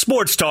best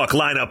sports talk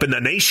lineup in the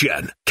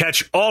nation.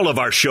 Catch all of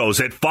our shows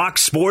at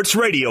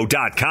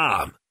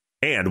foxsportsradio.com.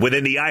 And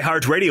within the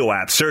iHeartRadio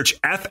app, search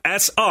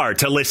FSR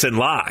to listen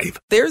live.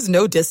 There's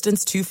no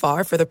distance too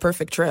far for the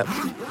perfect trip.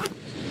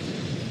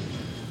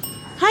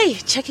 Hi,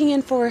 checking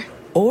in for...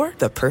 Or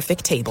the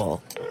perfect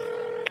table.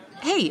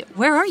 Hey,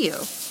 where are you?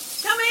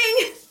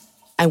 Coming!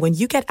 And when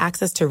you get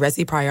access to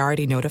Resi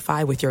Priority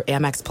Notify with your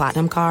Amex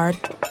Platinum card...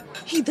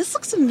 Hey, this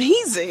looks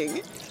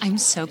amazing. I'm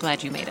so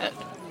glad you made it.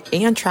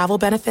 And travel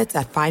benefits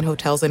at fine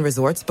hotels and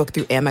resorts booked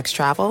through Amex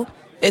Travel,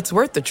 it's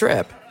worth the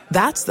trip.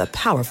 That's the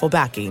powerful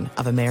backing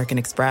of American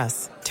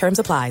Express. Terms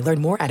apply.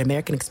 Learn more at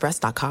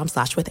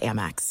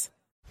americanexpress.com/withAmex.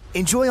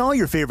 Enjoy all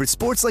your favorite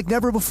sports like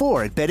never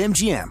before at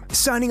BetMGM.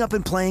 Signing up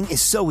and playing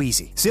is so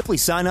easy. Simply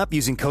sign up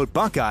using code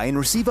Buckeye and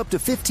receive up to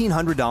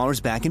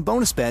 $1,500 back in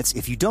bonus bets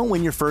if you don't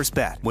win your first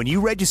bet. When you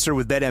register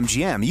with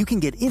BetMGM, you can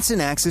get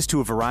instant access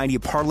to a variety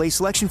of parlay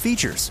selection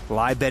features,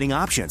 live betting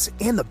options,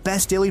 and the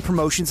best daily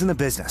promotions in the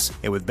business.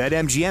 And with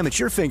BetMGM at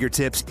your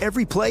fingertips,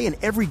 every play and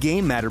every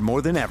game matter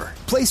more than ever.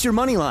 Place your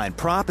moneyline,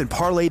 prop, and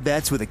parlay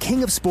bets with the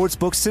king of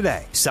sportsbooks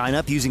today. Sign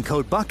up using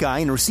code Buckeye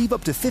and receive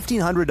up to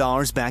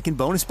 $1,500 back in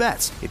bonus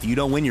bets if you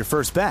don't win your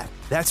first bet.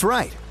 That's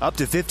right, up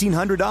to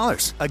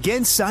 $1,500.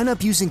 Again, sign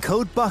up using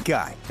code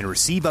Buckeye and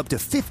receive up to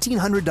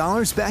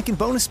 $1,500 back in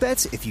bonus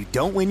bets if you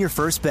don't win your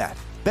first bet.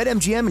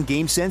 BetMGM and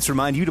GameSense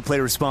remind you to play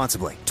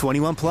responsibly.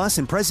 21 plus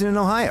and present in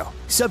Ohio.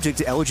 Subject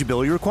to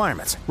eligibility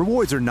requirements.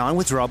 Rewards are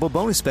non-withdrawable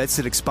bonus bets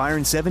that expire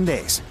in 7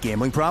 days.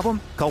 Gambling problem?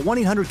 Call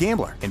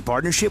 1-800-GAMBLER in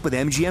partnership with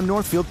MGM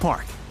Northfield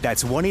Park.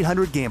 That's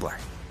 1-800-GAMBLER.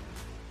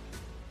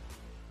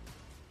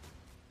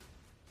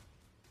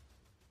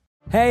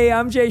 Hey,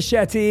 I'm Jay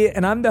Shetty,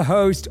 and I'm the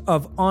host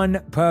of On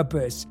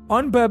Purpose.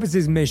 On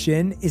Purpose's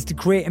mission is to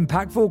create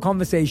impactful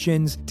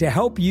conversations to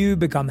help you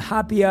become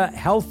happier,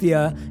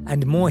 healthier,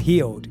 and more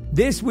healed.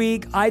 This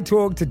week, I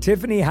talked to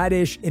Tiffany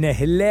Haddish in a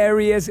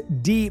hilarious,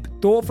 deep,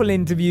 thoughtful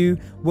interview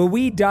where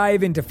we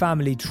dive into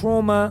family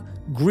trauma,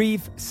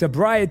 grief,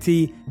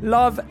 sobriety,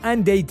 love,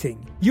 and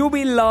dating. You'll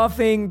be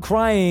laughing,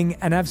 crying,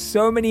 and have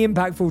so many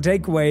impactful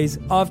takeaways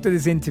after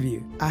this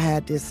interview. I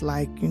had this,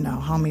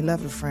 homie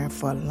lover friend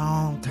for a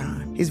long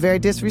time. He's very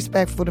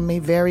disrespectful to me,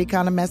 very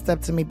kind of messed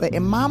up to me. But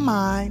in my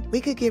mind,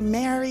 we could get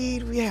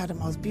married. We had the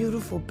most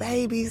beautiful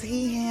babies.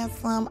 He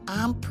handsome.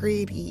 I'm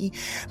pretty.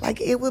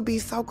 It would be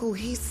so cool.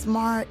 He's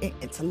smart and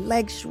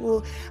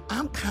intellectual.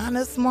 I'm kind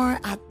of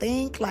smart, I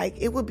think.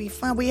 It would be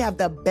fun. We have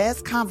the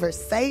best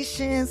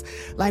conversations.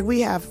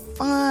 We have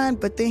fun,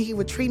 but then he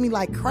would treat me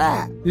like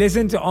crap.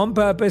 Listen to On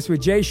Purpose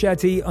with Jay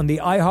Shetty on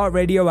the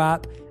iHeartRadio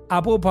app,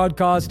 Apple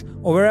Podcast,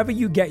 or wherever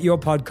you get your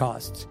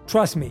podcasts.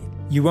 Trust me,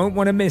 you won't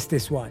want to miss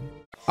this one.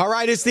 All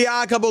right, it's the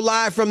Odd Couple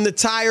live from the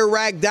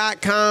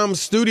TireRack.com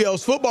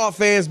studios. Football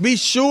fans, be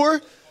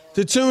sure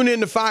to tune in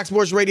to Fox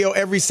Sports Radio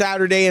every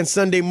Saturday and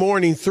Sunday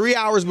morning, 3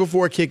 hours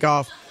before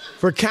kickoff,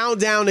 for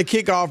Countdown to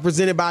Kickoff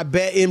presented by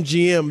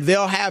BetMGM.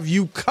 They'll have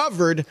you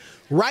covered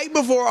right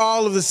before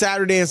all of the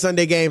Saturday and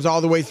Sunday games,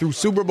 all the way through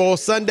Super Bowl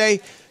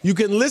Sunday. You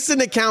can listen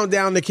to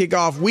Countdown to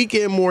Kickoff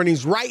weekend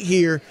mornings right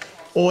here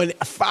on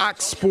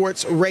Fox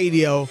Sports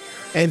Radio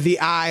and the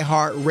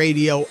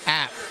iHeartRadio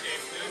app.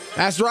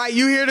 That's right,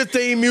 you hear the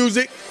theme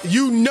music.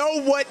 You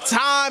know what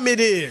time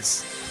it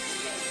is.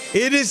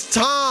 It is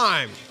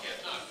time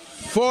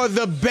for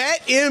the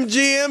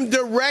BetMGM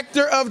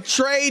Director of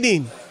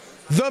Trading,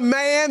 the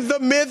man, the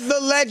myth, the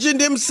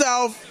legend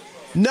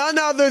himself, none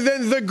other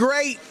than the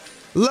great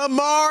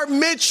Lamar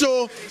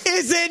Mitchell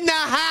is in the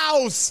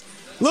house.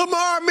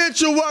 Lamar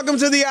Mitchell, welcome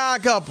to the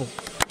Odd Couple.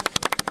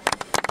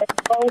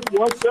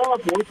 What's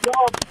up?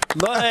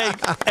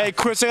 Hey,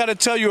 Chris, I got to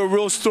tell you a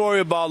real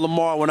story about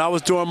Lamar. When I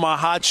was doing my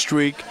hot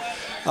streak,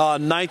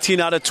 19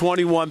 out of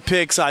 21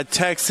 picks, I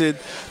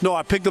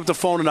picked up the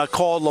phone and I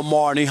called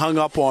Lamar and he hung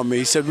up on me.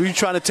 He said, "Were you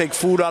trying to take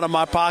food out of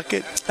my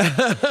pocket?"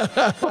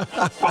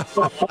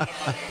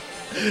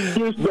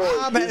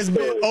 Rob has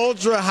been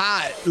ultra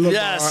hot, Lamar.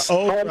 Yes.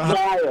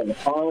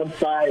 On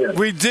fire.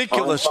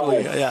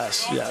 Ridiculously,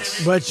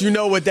 yes. But you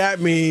know what that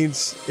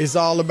means. It's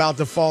all about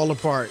to fall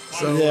apart.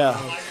 So yeah,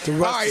 the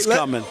rest is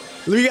coming.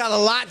 We got a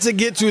lot to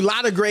get to, a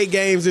lot of great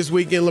games this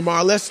weekend,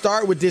 Lamar. Let's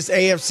start with this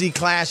AFC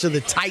clash of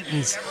the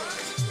Titans.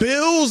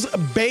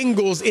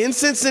 Bills-Bengals in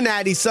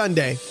Cincinnati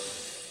Sunday.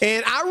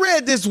 And I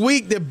read this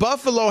week that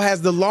Buffalo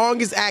has the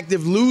longest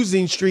active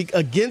losing streak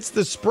against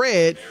the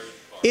spread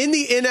in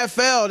the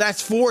NFL,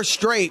 that's 4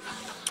 straight.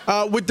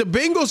 With the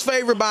Bengals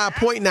favored by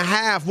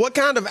 1.5, what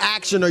kind of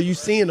action are you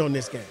seeing on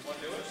this game?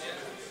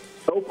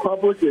 So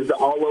public is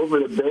all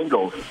over the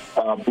Bengals.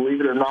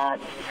 Believe it or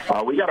not,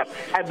 we got a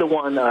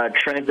 5-to-1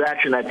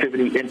 transaction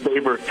activity in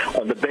favor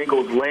of the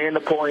Bengals laying the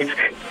points,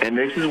 and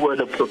this is where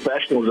the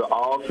professionals are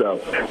also.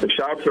 The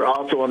Sharps are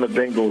also on the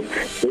Bengals.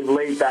 They've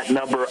laid that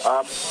number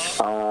up.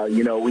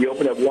 We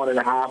opened at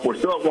 1.5. We're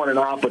still at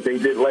 1.5, but they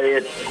did lay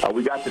it.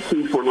 We got the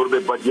 2 for a little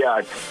bit, but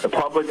yeah, the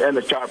public and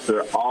the Sharps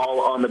are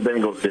all on the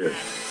Bengals here.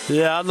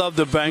 Yeah, I love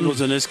the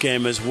Bengals in this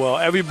game as well.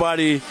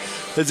 Everybody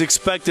is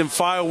expecting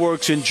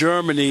fireworks in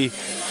Germany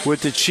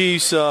with the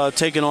Chiefs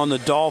taking on the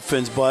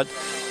Dolphins, but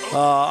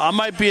I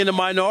might be in the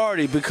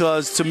minority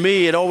because to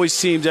me it always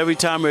seems every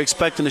time we're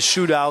expecting a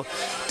shootout,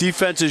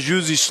 defenses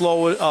usually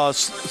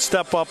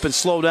step up and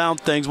slow down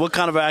things. What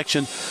kind of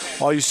action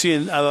are you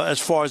seeing as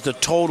far as the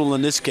total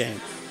in this game?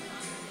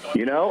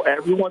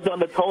 Everyone's on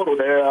the total.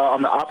 They're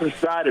on the opposite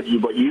side of you,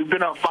 but you've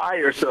been on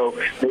fire, so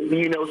maybe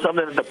you know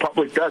something that the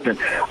public doesn't.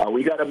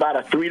 We got about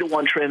a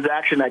 3-to-1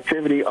 transaction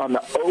activity on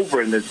the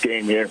over in this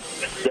game here.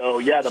 So,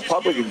 yeah, the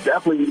public is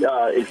definitely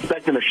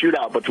expecting a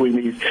shootout between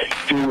these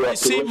two. You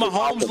seen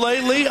Mahomes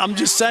lately? I'm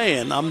just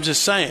saying.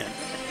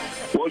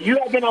 Well, you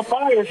have been on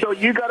fire, so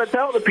you got to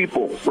tell the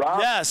people, Rob.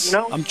 Yes,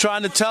 I'm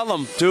trying to tell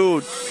them,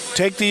 dude,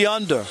 take the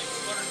under.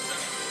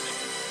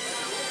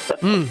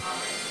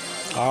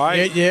 All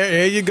right. Yeah,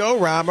 there you go,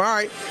 Rob. All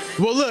right.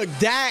 Well, look,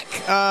 Dak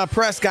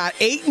Prescott,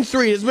 8-3.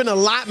 There's been a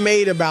lot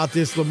made about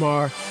this,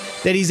 Lamar,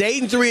 that he's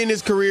 8-3 in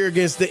his career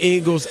against the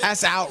Eagles.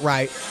 That's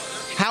outright.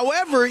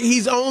 However,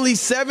 he's only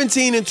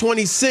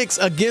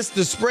 17-26 against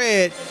the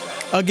spread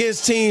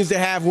against teams that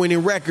have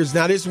winning records.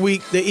 Now, this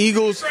week, the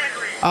Eagles,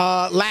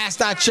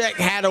 last I checked,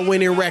 had a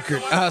winning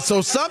record.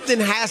 So something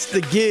has to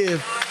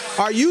give.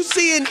 Are you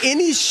seeing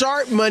any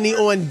sharp money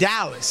on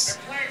Dallas?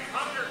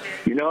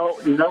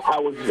 I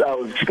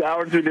was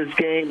scouring through this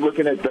game,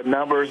 looking at the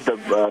numbers, the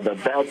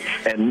bets,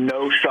 and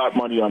no sharp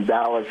money on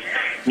Dallas,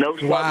 no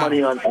sharp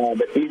money on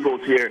the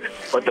Eagles here.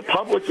 But the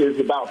public is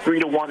about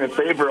 3-to-1 in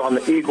favor on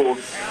the Eagles.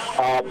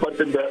 But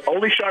the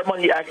only sharp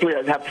money, actually,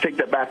 I have to take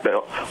that back.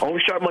 The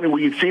only sharp money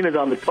we've seen is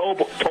on the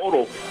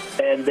total,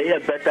 and they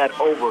have bet that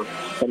over,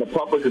 and the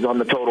public is on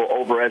the total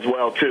over as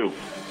well too.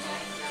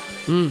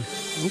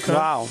 Okay.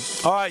 Wow.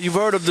 All right, you've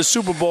heard of the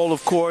Super Bowl,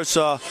 of course.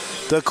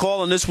 They're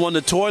calling this one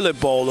the Toilet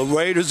Bowl. The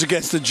Raiders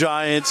against the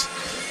Giants.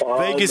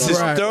 Vegas is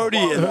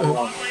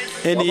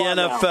 30th in the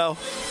NFL.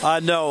 I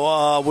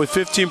know, with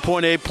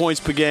 15.8 points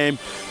per game.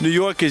 New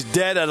York is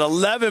dead at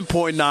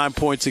 11.9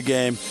 points a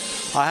game.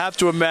 I have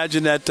to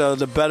imagine that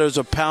the bettors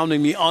are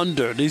pounding the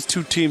under. These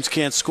two teams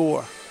can't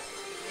score.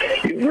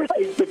 You're right.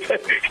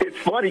 It's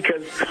funny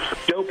because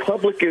Joe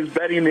Public is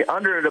betting the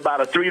under at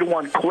about a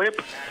 3-to-1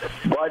 clip,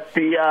 but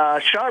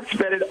the Sharps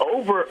bet it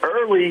over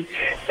early,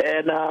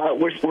 and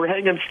we're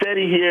hanging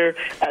steady here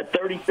at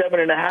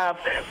 37.5.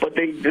 But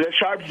the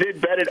Sharps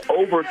did bet it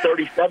over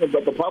 37,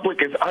 but the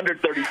public is under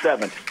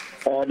 37.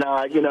 And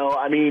like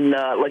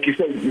you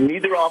said,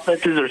 neither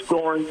offenses are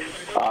scoring,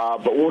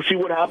 but we'll see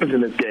what happens in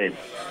this game.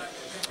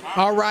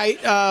 All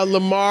right,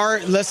 Lamar,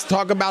 let's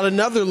talk about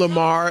another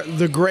Lamar,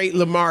 the great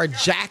Lamar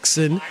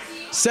Jackson.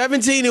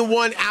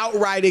 17-1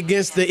 outright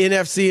against the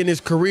NFC in his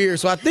career.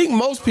 So I think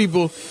most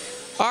people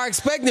are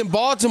expecting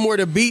Baltimore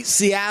to beat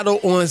Seattle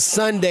on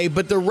Sunday,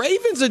 but the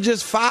Ravens are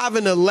just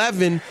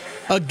 5-11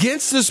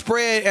 against the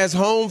spread as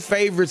home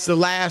favorites the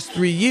last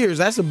 3 years.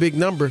 That's a big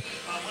number.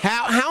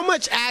 How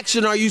much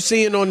action are you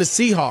seeing on the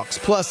Seahawks,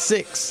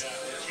 +6?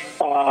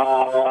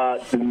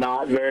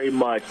 Not very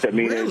much.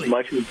 Really?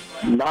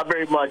 Not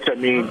very much.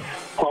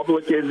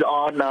 Public is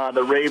on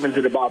the Ravens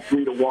at about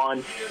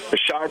 3-to-1. The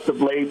Sharps have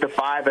laid the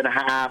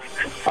 5.5.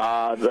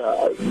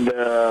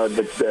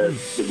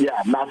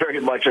 Not very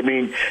much.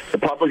 The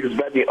public is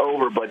betting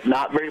over, but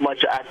not very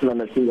much action on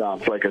the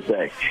Seahawks. Like I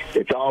say,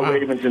 it's all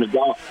Ravens and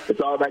it's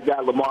all that guy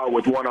Lamar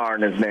with one R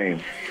in his name.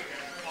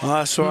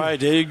 That's right.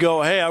 There you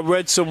go. Hey, I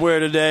read somewhere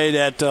today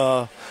that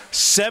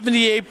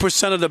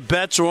 78% of the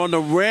bets are on the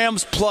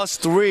Rams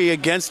 +3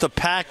 against the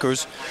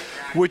Packers,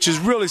 which is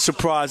really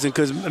surprising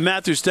because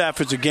Matthew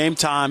Stafford's a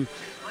game-time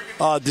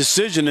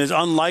decision, is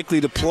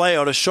unlikely to play.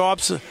 Are the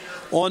Sharps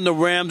on the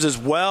Rams as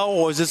well,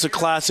 or is this a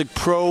classic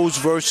pros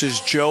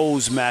versus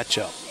Joes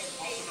matchup?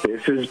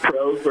 This is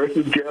pros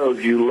versus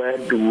Joes. You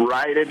led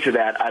right into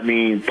that.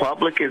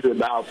 Public is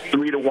about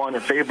 3-to-1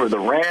 in favor of the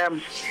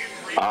Rams.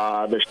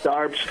 The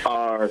Sharps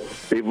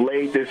they've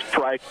laid this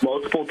price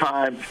multiple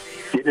times,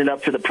 getting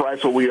up to the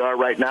price where we are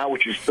right now,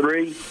 which is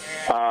 3.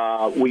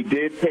 We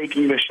did take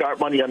even sharp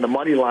money on the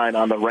money line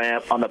on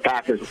the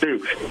Packers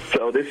too.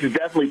 So this is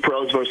definitely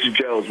pros versus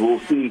Joes. We'll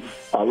see.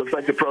 Looks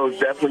like the pros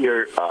definitely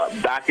are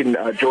backing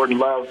Jordan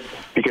Love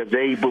because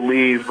they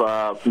believe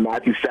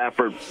Matthew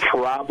Stafford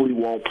probably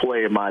won't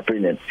play. In my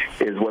opinion,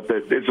 is what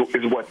they're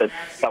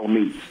telling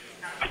me.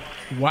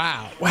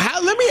 Wow.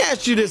 Well, let me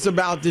ask you this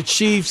about the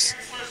Chiefs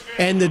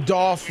and the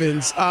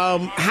Dolphins.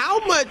 How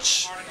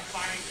much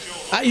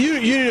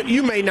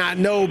You may not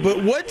know,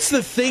 but what's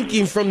the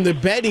thinking from the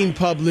betting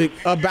public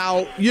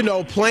about,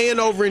 playing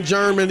over in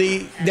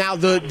Germany? Now,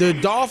 the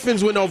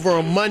Dolphins went over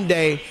on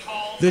Monday.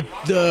 The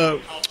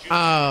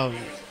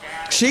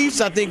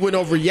Chiefs, I think, went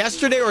over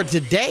yesterday or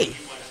today.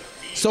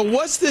 So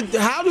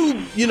how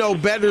do,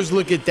 bettors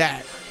look at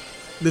that?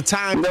 The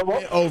time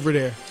over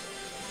there.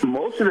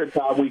 Most of the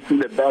time we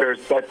see the bettors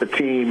bet the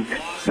team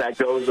that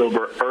goes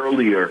over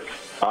earlier.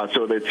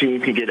 So the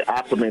team can get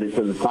acclimated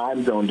to the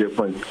time zone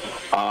difference.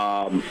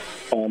 That's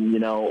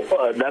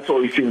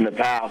what we've seen in the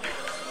past.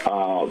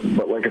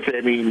 But like I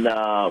said,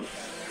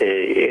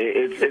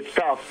 it's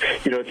tough,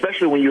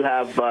 especially when you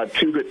have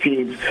two good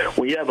teams.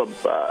 When you have a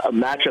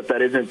matchup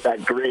that isn't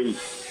that great,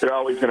 they're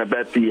always going to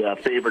bet the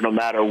favorite no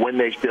matter when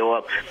they show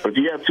up. But if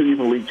you have two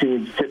even league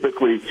teams,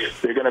 typically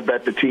they're going to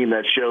bet the team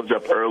that shows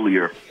up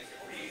earlier.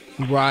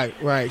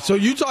 Right. So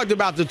you talked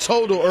about the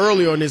total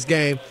earlier on this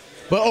game.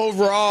 But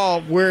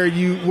overall, where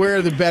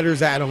are the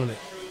bettors at on it?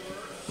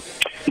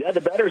 Yeah,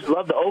 the bettors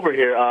love the over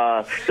here.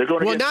 They're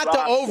going to not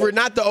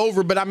the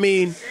over, but I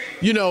mean,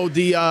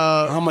 the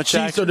how much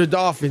Chiefs or the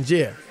Dolphins,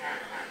 yeah.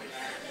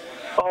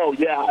 Oh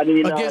yeah,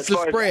 against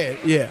the spread,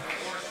 yeah.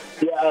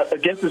 Yeah,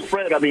 against the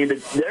spread.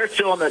 They're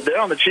still they're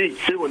on the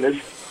Chiefs too in this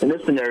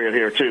scenario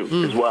here too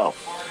as well.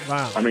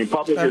 Wow.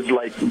 Public is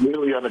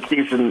really on the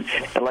Chiefs, and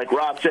like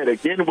Rob said,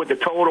 again with the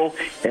total,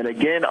 and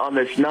again on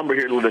this number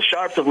here, the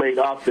Sharps have laid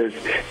off this,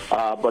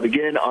 but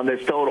again on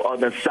this total on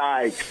the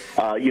side,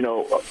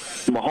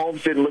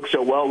 Mahomes didn't look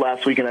so well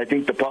last week, and I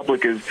think the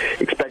public is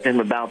expecting him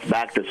to bounce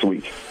back this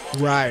week.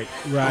 Right.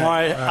 All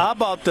right. How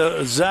about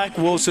the Zach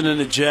Wilson and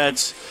the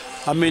Jets?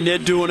 They're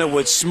doing it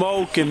with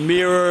smoke and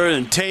mirror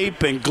and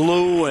tape and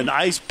glue and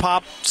ice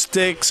pop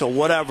sticks or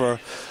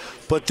whatever.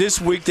 But this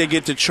week they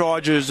get the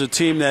Chargers, a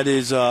team that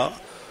is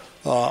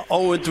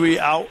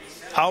 0-3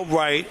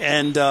 outright,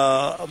 and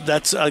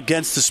that's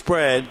against the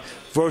spread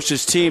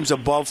versus teams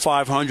above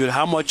 500.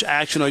 How much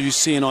action are you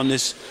seeing on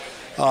this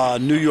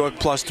New York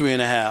plus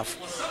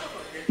 3.5?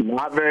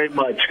 Not very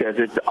much, because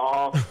it's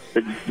all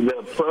the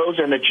pros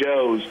and the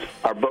Joes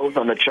are both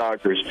on the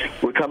Chargers.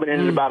 We're coming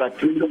in at about a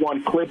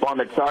 3-1 clip on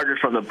the Chargers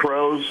from the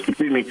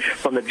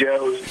from the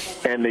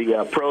Joes, and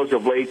the pros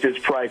have laid this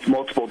price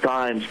multiple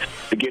times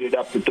to get it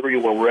up to 3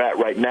 where we're at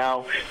right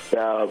now.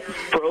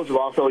 Pros have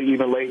also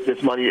even laid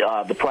this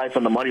the price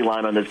on the money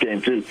line on this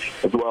game too,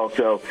 as well.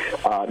 So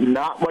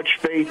not much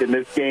faith in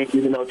this game,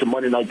 even though it's a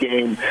Monday night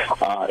game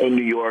in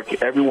New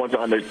York. Everyone's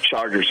on the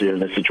Chargers here in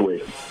this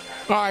situation.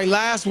 All right,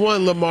 last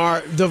one,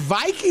 Lamar. The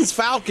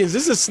Vikings-Falcons,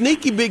 this is a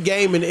sneaky big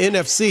game in the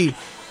NFC.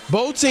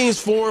 Both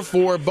teams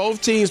 4-4,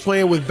 both teams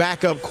playing with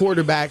backup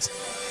quarterbacks.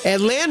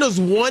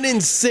 Atlanta's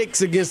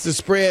 1-6 against the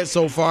spread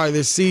so far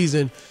this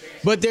season.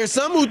 But there's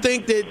some who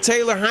think that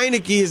Taylor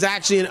Heineke is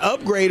actually an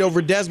upgrade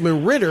over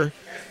Desmond Ridder.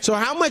 So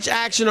how much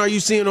action are you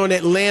seeing on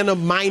Atlanta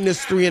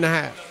minus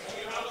 3.5?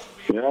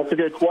 Yeah, that's a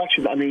good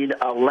question.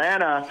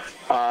 Atlanta,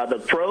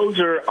 the pros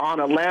are on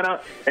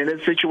Atlanta in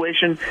this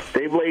situation.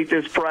 They've laid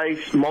this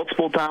price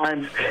multiple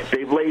times.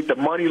 They've laid the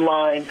money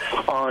line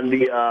on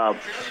the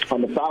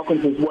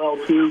Falcons as well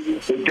too.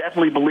 They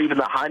definitely believe in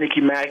the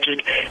Heineke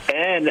magic,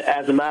 and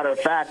as a matter of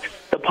fact,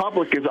 the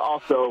public is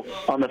also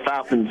on the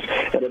Falcons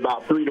at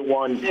about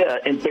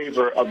 3-1 in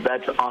favor of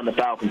bets on the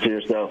Falcons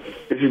here. So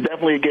this is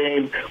definitely a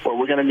game where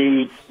we're going to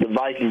need the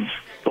Vikings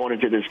going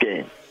into this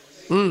game.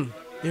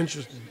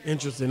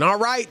 Interesting. All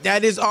right,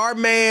 that is our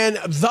man,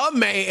 the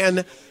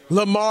man,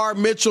 Lamar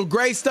Mitchell.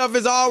 Great stuff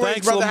as always,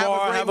 Thanks, brother.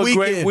 Lamar. Have a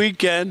great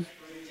weekend.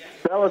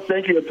 Fellas,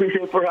 thank you.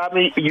 Appreciate it for having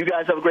me. You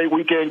guys have a great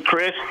weekend.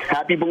 Chris,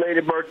 happy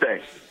belated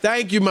birthday.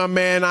 Thank you, my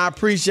man. I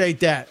appreciate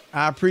that.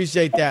 All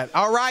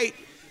right,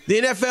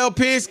 the NFL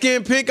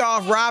Pigskin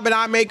Pick-Off. Rob and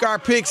I make our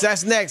picks.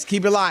 That's next.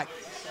 Keep it locked.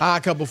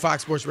 Couple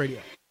Fox Sports Radio.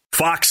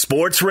 Fox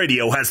Sports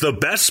Radio has the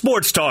best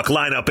sports talk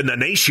lineup in the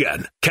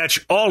nation.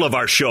 Catch all of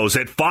our shows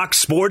at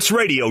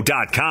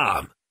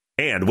foxsportsradio.com.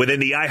 And within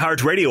the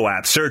iHeartRadio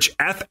app, search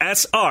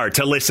FSR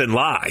to listen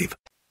live.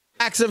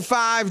 Jackson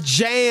 5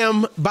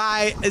 Jam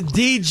by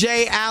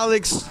DJ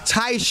Alex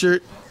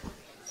Teichert,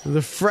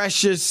 the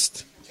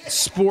freshest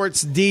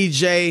sports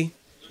DJ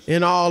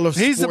in all of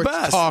He's sports the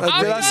best. talk.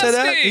 Did I say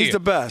that? He's the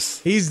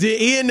best.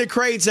 He in the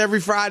crates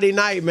every Friday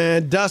night,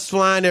 man. Dust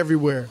flying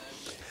everywhere.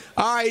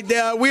 All right,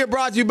 we are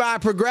brought to you by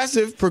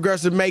Progressive.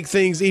 Progressive make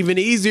things even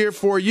easier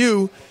for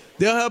you.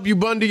 They'll help you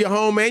bundle your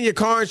home and your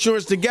car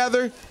insurance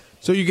together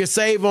so you can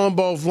save on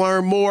both.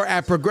 Learn more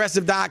at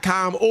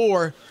Progressive.com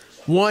or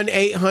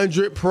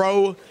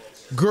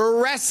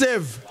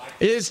 1-800-PROGRESSIVE.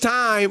 It is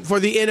time for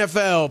the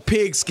NFL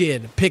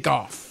Pigskin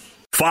Pick-Off.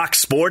 Fox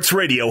Sports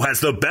Radio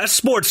has the best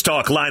sports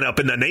talk lineup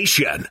in the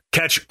nation.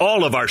 Catch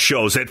all of our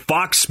shows at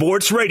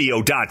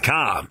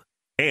foxsportsradio.com.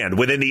 And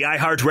within the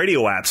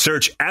iHeartRadio app,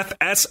 search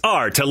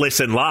FSR to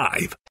listen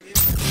live.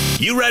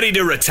 You ready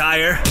to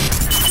retire?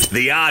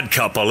 The Odd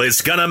Couple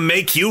is going to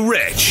make you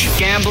rich.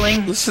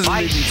 Gambling, this is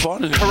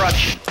fun.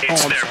 Corruption.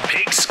 It's their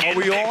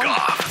Pigskin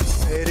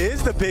Pick-Off. It is.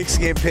 is the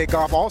Pigskin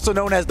Pickoff, also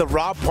known as the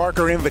Rob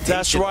Parker Invitation.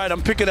 That's right.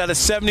 I'm picking at a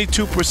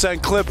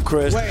 72% clip,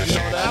 Chris. Wait,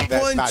 I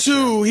won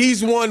 2.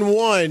 He's won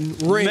 1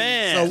 ring.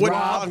 Man, so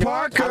Rob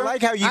Parker. I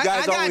like how you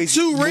guys always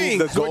 2 move rings.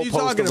 the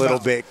goalpost a little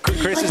bit.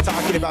 Chris is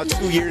talking about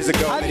 2 years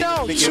ago. I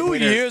know, 2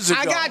 years ago.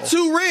 I got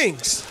 2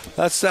 rings.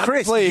 That's not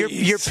Chris,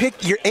 you're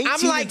 18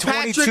 I'm like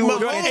and 22. Patrick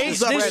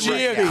Mahomes This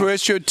year,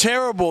 Chris, you're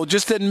terrible.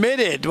 Just admit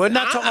it. We're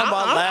not talking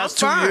about last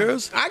 2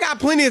 years. I got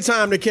plenty of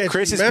time to catch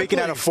Chris you, is man. picking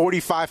out a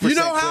 45% You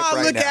know how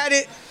clip I look at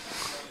it?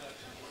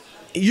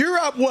 You're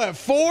up,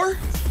 4?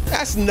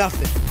 That's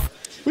nothing.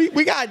 We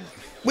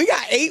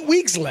got 8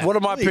 weeks left. What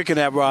am I picking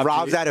at, Rob?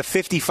 Rob's at a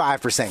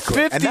 55%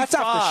 clip. And that's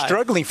after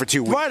struggling for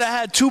 2 weeks. Right, I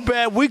had 2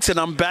 bad weeks, and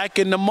I'm back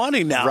in the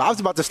money now.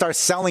 Rob's about to start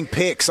selling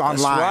picks online.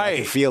 That's right. I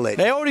can feel it.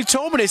 They already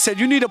told me. They said,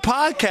 you need a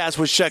podcast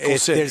with Shekel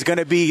City. There's going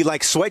to be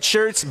like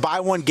sweatshirts, buy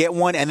one, get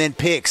one, and then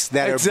picks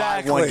that are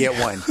buy one, get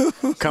one.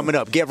 Coming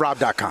up.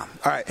 GetRob.com.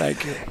 All right.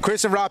 Thank you.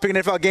 Chris and Rob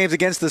picking NFL games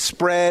against the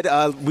spread.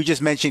 We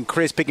just mentioned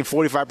Chris picking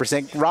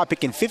 45%, Rob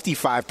picking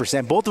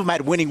 55%. Both of them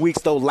had winning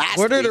weeks, though, last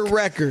week. What are the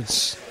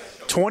records?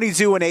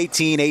 22 and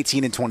 18,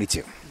 18 and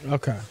 22.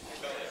 Okay.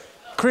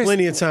 Chris,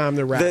 plenty of time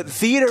to wrap. The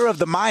theater of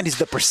the mind is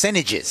the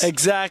percentages.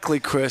 Exactly,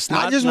 Chris.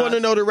 I just want to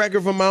know the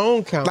record from my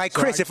own count. Like,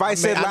 Chris, if I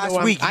said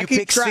last week you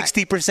picked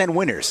 60%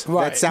 winners,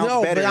 that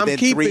sounds better but than I'm 3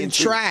 keeping and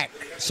 2. track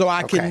so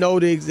I can know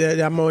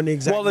that I'm on the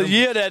exact Well, the number.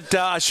 year that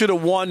I should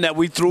have won that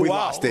we threw out.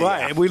 lost it,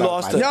 right, yeah. we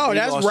lost it. No, We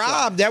that's lost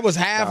Rob. That was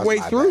halfway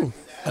my through.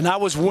 And I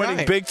was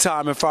winning big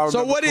time, if I remember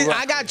So what is?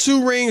 I got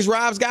 2 rings.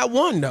 Rob's got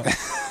 1 though.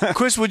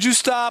 Chris, would you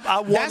stop? I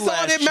won That's all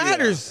last that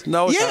matters. year.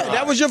 No, it's yeah, not.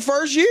 that was your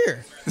first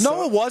year.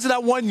 No, it wasn't. I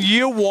won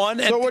year 1.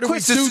 And So what are we,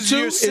 Chris, this is 2-2?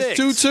 year It's 6.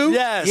 2-2?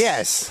 Yes.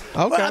 Yes.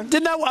 Okay. Well,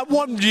 didn't I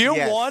won year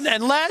Yes. 1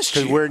 and last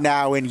year? Because we're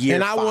now in year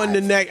And 5. I won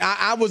the next.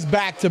 I was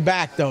back to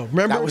back though.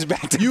 Remember? I was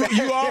back to you. back.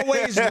 You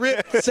always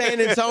ripped San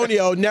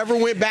Antonio. Never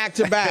went back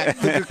to back.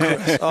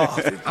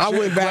 I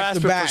went back to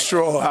back.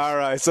 All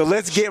right, so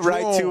let's get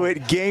right to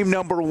it. Game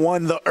number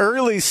 1, the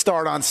early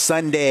start on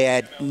Sunday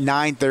at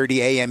 9:30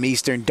 a.m.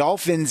 Eastern.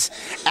 Dolphins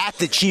at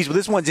the Chiefs. Well,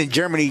 this one's in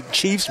Germany.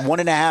 Chiefs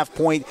 1.5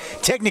 point,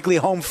 technically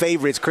home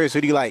favorites. Chris,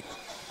 who do you like?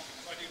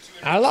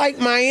 I like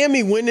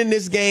Miami winning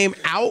this game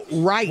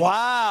outright.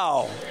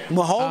 Wow.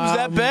 Mahomes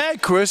that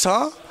bad, Chris,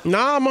 huh?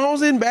 Nah, Mahomes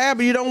isn't bad,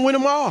 but you don't win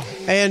them all.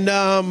 And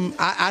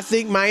I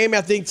think Miami,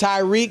 I think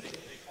Tyreek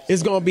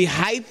is going to be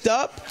hyped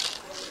up.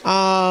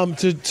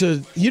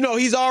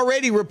 He's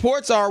already,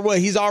 reports are what?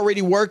 He's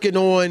already working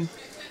on,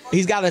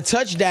 he's got a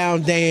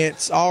touchdown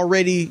dance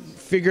already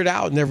figured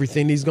out and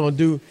everything he's going to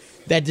do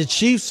that the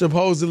Chiefs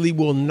supposedly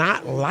will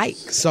not like.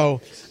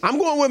 So I'm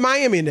going with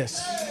Miami in this.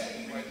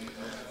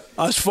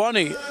 It's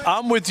funny.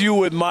 I'm with you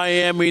with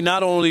Miami,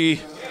 not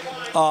only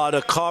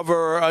to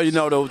cover,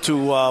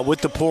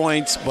 with the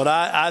points, but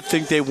I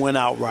think they win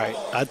outright.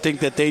 I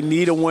think that they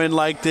need a win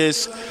like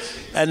this.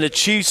 And the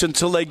Chiefs,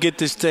 until they get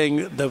this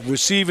thing, the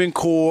receiving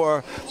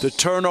core, the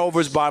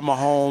turnovers by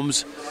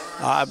Mahomes,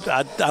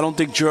 I don't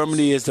think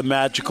Germany is the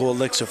magical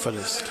elixir for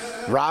this.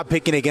 Rob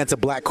picking against a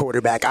black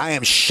quarterback. I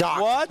am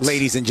shocked,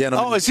 ladies and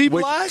gentlemen. Oh, is he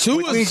black? Two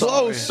is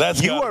close.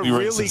 You are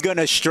really going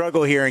to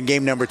struggle here in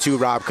game number 2,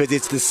 Rob, because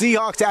it's the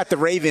Seahawks at the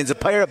Ravens, a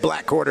pair of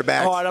black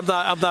quarterbacks. All right,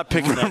 I'm not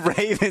picking that.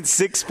 Ravens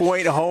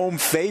 6-point home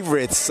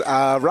favorites.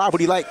 Rob, what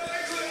do you like?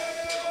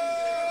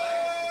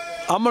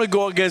 I'm going to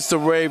go against the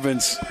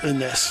Ravens in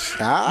this. He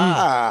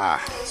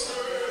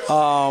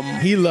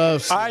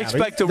loves. I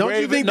expect the Don't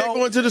Ravens. you think they're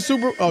going to the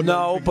Super? Oh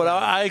no, but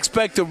I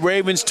expect the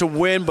Ravens to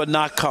win, but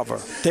not cover.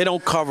 They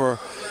don't cover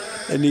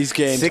in these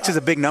games. 6 is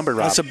a big number,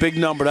 Rob. That's a big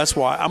number. That's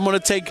why I'm going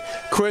to take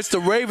Chris. The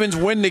Ravens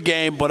win the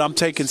game, but I'm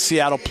taking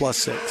Seattle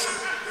 +6.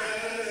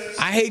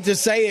 I hate to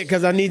say it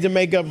because I need to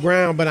make up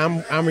ground, but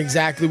I'm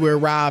exactly where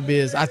Rob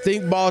is. I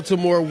think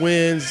Baltimore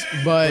wins,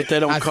 but they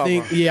don't I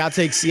cover. I'll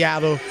take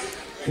Seattle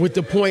with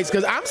the points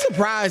because I'm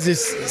surprised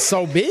it's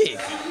so big.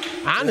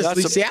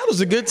 Honestly, Seattle's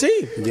a good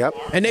team. Yep.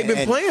 And they've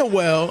been playing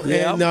well.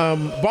 Yep.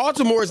 And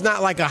Baltimore is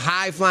not like a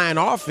high-flying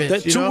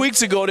offense. 2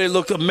 weeks ago, they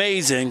looked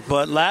amazing,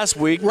 but last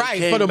week,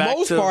 right, for the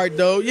most part,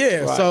 though,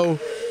 yeah. Right. So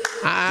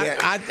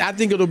I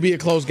think it'll be a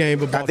close game.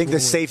 But I think the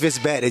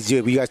safest bet is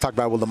you guys talked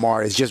about with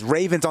Lamar is just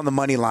Ravens on the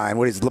money line.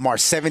 What is Lamar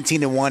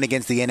 17-1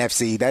 against the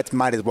NFC? That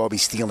might as well be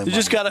stealing. You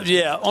just got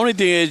to, only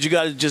thing is you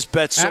got to just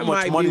bet so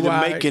much money to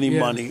make any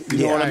money. You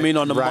know what I mean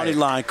on the money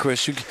line,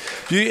 Chris.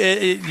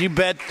 You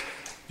bet.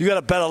 You got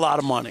to bet a lot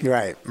of money.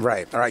 Right.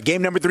 All right,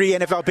 game number 3,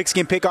 NFL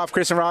Pigskin Pickoff.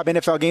 Chris and Rob,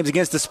 NFL games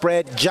against the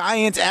spread.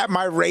 Giants at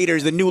my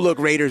Raiders, the new-look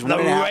Raiders.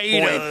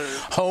 1.5 point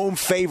home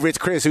favorites.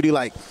 Chris, who do you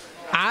like?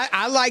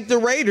 I like the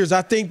Raiders.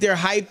 I think they're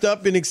hyped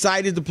up and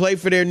excited to play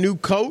for their new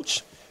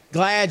coach.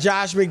 Glad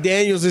Josh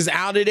McDaniels is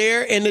out of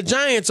there, and the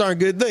Giants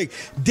aren't good. Look,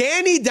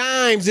 Danny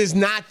Dimes is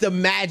not the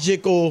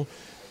magical.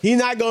 He's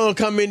not going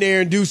to come in there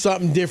and do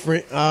something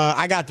different.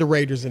 I got the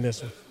Raiders in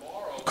this one.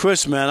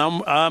 Chris,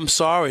 man, I'm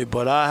sorry,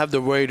 but I have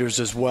the Raiders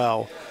as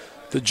well.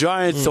 The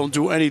Giants don't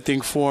do anything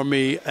for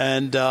me,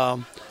 and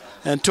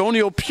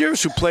Antonio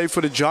Pierce, who played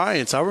for the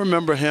Giants. I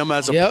remember him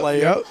as a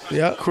player.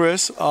 Yep.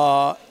 Chris.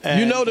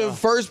 The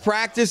first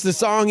practice, the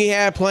song he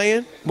had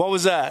playing? What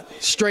was that?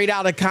 Straight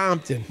Outta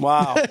Compton.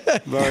 Wow.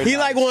 He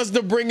wants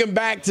to bring him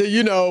back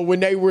to, when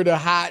they were the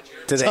hot,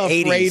 to the tough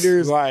 80s.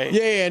 Raiders. Right.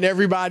 Yeah, and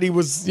everybody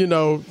was,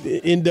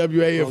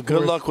 NWA, of course.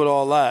 Good luck with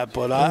all that.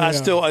 But I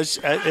still,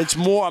 it's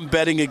more I'm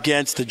betting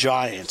against the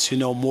Giants,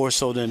 more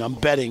so than I'm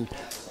betting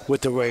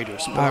with the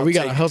Raiders. All right, we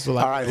got to hustle.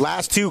 All right,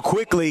 last two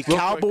quickly.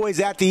 Cowboys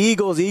at the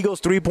Eagles.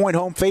 Eagles 3-point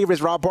home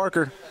favorites. Rob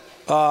Parker.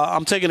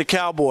 I'm taking the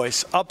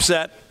Cowboys.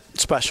 Upset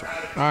special.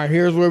 All right,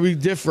 here's where we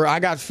differ. I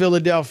got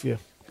Philadelphia.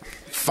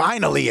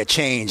 Finally a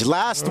change.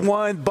 Last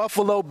one,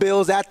 Buffalo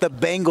Bills at the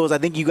Bengals. I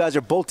think you guys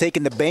are both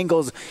taking the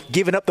Bengals,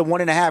 giving up the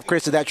 1.5.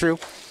 Chris, is that true?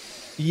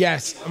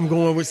 Yes, I'm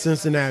going with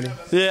Cincinnati.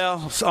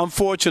 Yeah,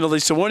 unfortunately.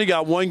 So when you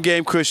got one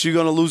game, Chris, you're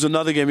going to lose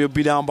another game. You'll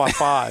be down by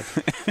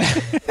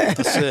 5.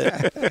 That's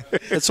it.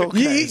 It's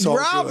okay.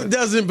 Rob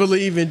doesn't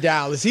believe in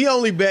Dallas. He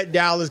only bet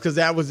Dallas because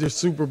that was their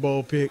Super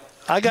Bowl pick.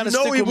 I got to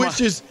stick with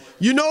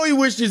he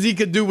wishes he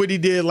could do what he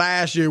did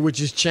last year,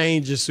 which is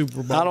change his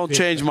Super Bowl. I don't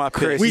change my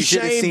pick. We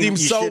shamed him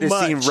so much. You should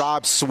have seen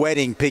Rob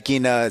sweating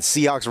picking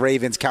Seahawks,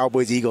 Ravens,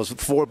 Cowboys, Eagles,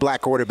 4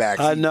 black quarterbacks.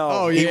 I know.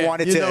 Oh, yeah. He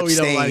wanted to abstain. He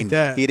don't like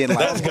that. He didn't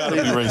like That's got to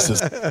be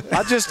racist.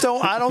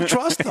 I don't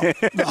trust him.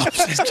 No, I'm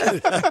just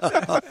kidding.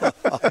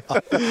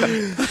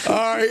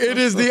 All right, it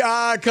is the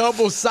Odd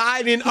Couple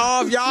signing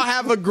off. Y'all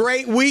have a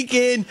great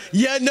weekend.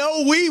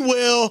 We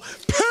will.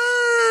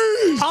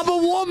 Peace. I'm a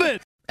woman.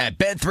 At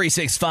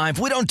Bet365,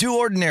 we don't do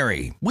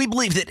ordinary. We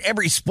believe that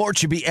every sport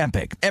should be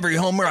epic. Every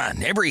home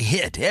run, every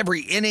hit,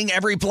 every inning,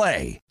 every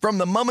play. From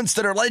the moments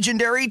that are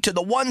legendary to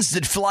the ones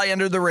that fly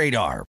under the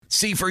radar.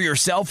 See for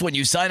yourself when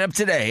you sign up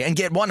today and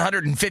get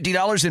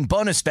 $150 in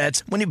bonus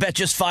bets when you bet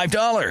just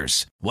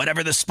 $5.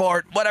 Whatever the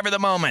sport, whatever the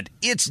moment,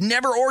 it's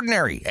never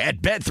ordinary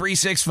at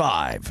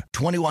Bet365.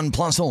 21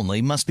 plus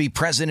only. Must be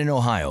present in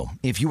Ohio.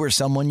 If you or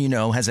someone you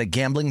know has a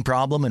gambling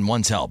problem and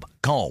wants help,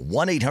 call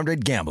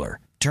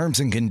 1-800-GAMBLER.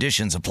 Terms and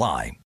conditions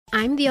apply.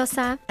 I'm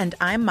Diosa. And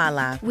I'm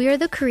Mala. We are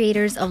the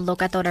creators of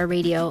Locatora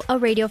Radio, a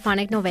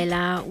radiophonic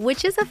novela,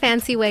 which is a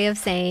fancy way of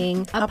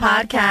saying a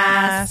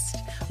podcast.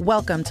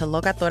 Welcome to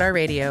Locatora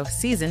Radio,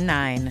 Season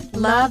 9.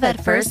 Love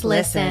at first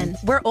listen.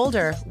 We're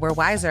older, we're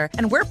wiser,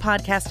 and we're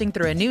podcasting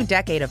through a new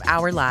decade of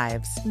our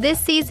lives. This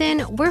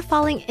season, we're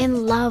falling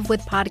in love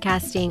with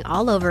podcasting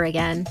all over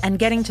again. And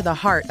getting to the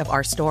heart of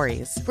our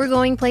stories. We're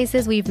going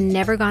places we've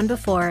never gone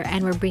before,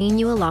 and we're bringing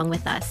you along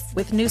with us.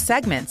 With new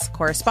segments,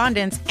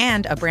 correspondence,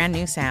 and a brand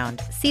new sound.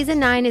 Season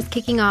 9 is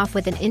kicking off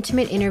with an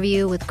intimate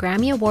interview with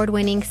Grammy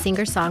Award-winning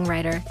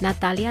singer-songwriter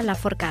Natalia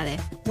Lafourcade.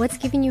 What's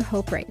giving you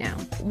hope right now?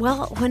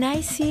 Well, when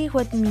I see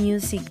what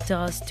music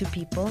does to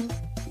people,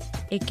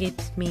 it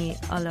gives me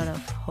a lot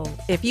of hope.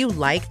 If you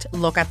liked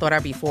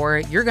Locatora before,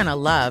 you're going to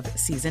love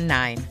Season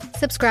 9.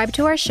 Subscribe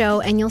to our show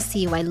and you'll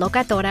see why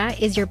Locatora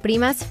is your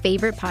prima's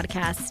favorite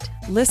podcast.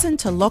 Listen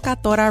to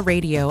Locatora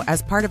Radio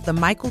as part of the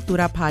My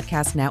Cultura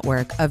Podcast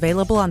Network,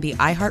 available on the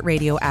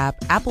iHeartRadio app,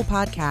 Apple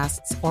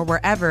Podcasts, or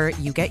wherever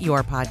you get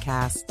your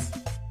podcasts.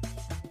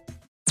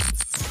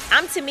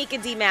 I'm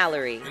Tamika D.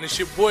 Mallory. And it's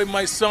your boy,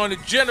 my son, the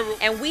General.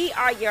 And we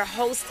are your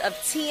hosts of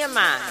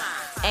TMI.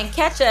 And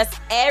catch us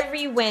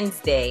every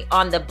Wednesday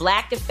on the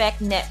Black Effect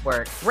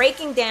Network,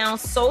 breaking down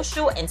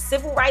social and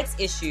civil rights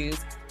issues,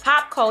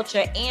 pop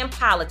culture, and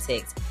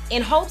politics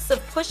in hopes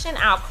of pushing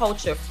our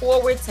culture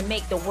forward to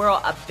make the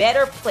world a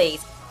better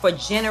place for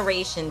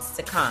generations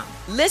to come.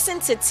 Listen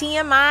to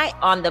TMI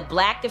on the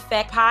Black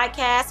Effect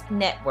Podcast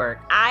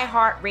Network,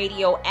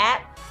 iHeartRadio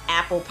app,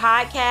 Apple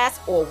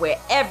Podcasts, or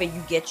wherever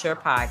you get your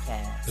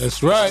podcasts.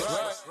 That's right.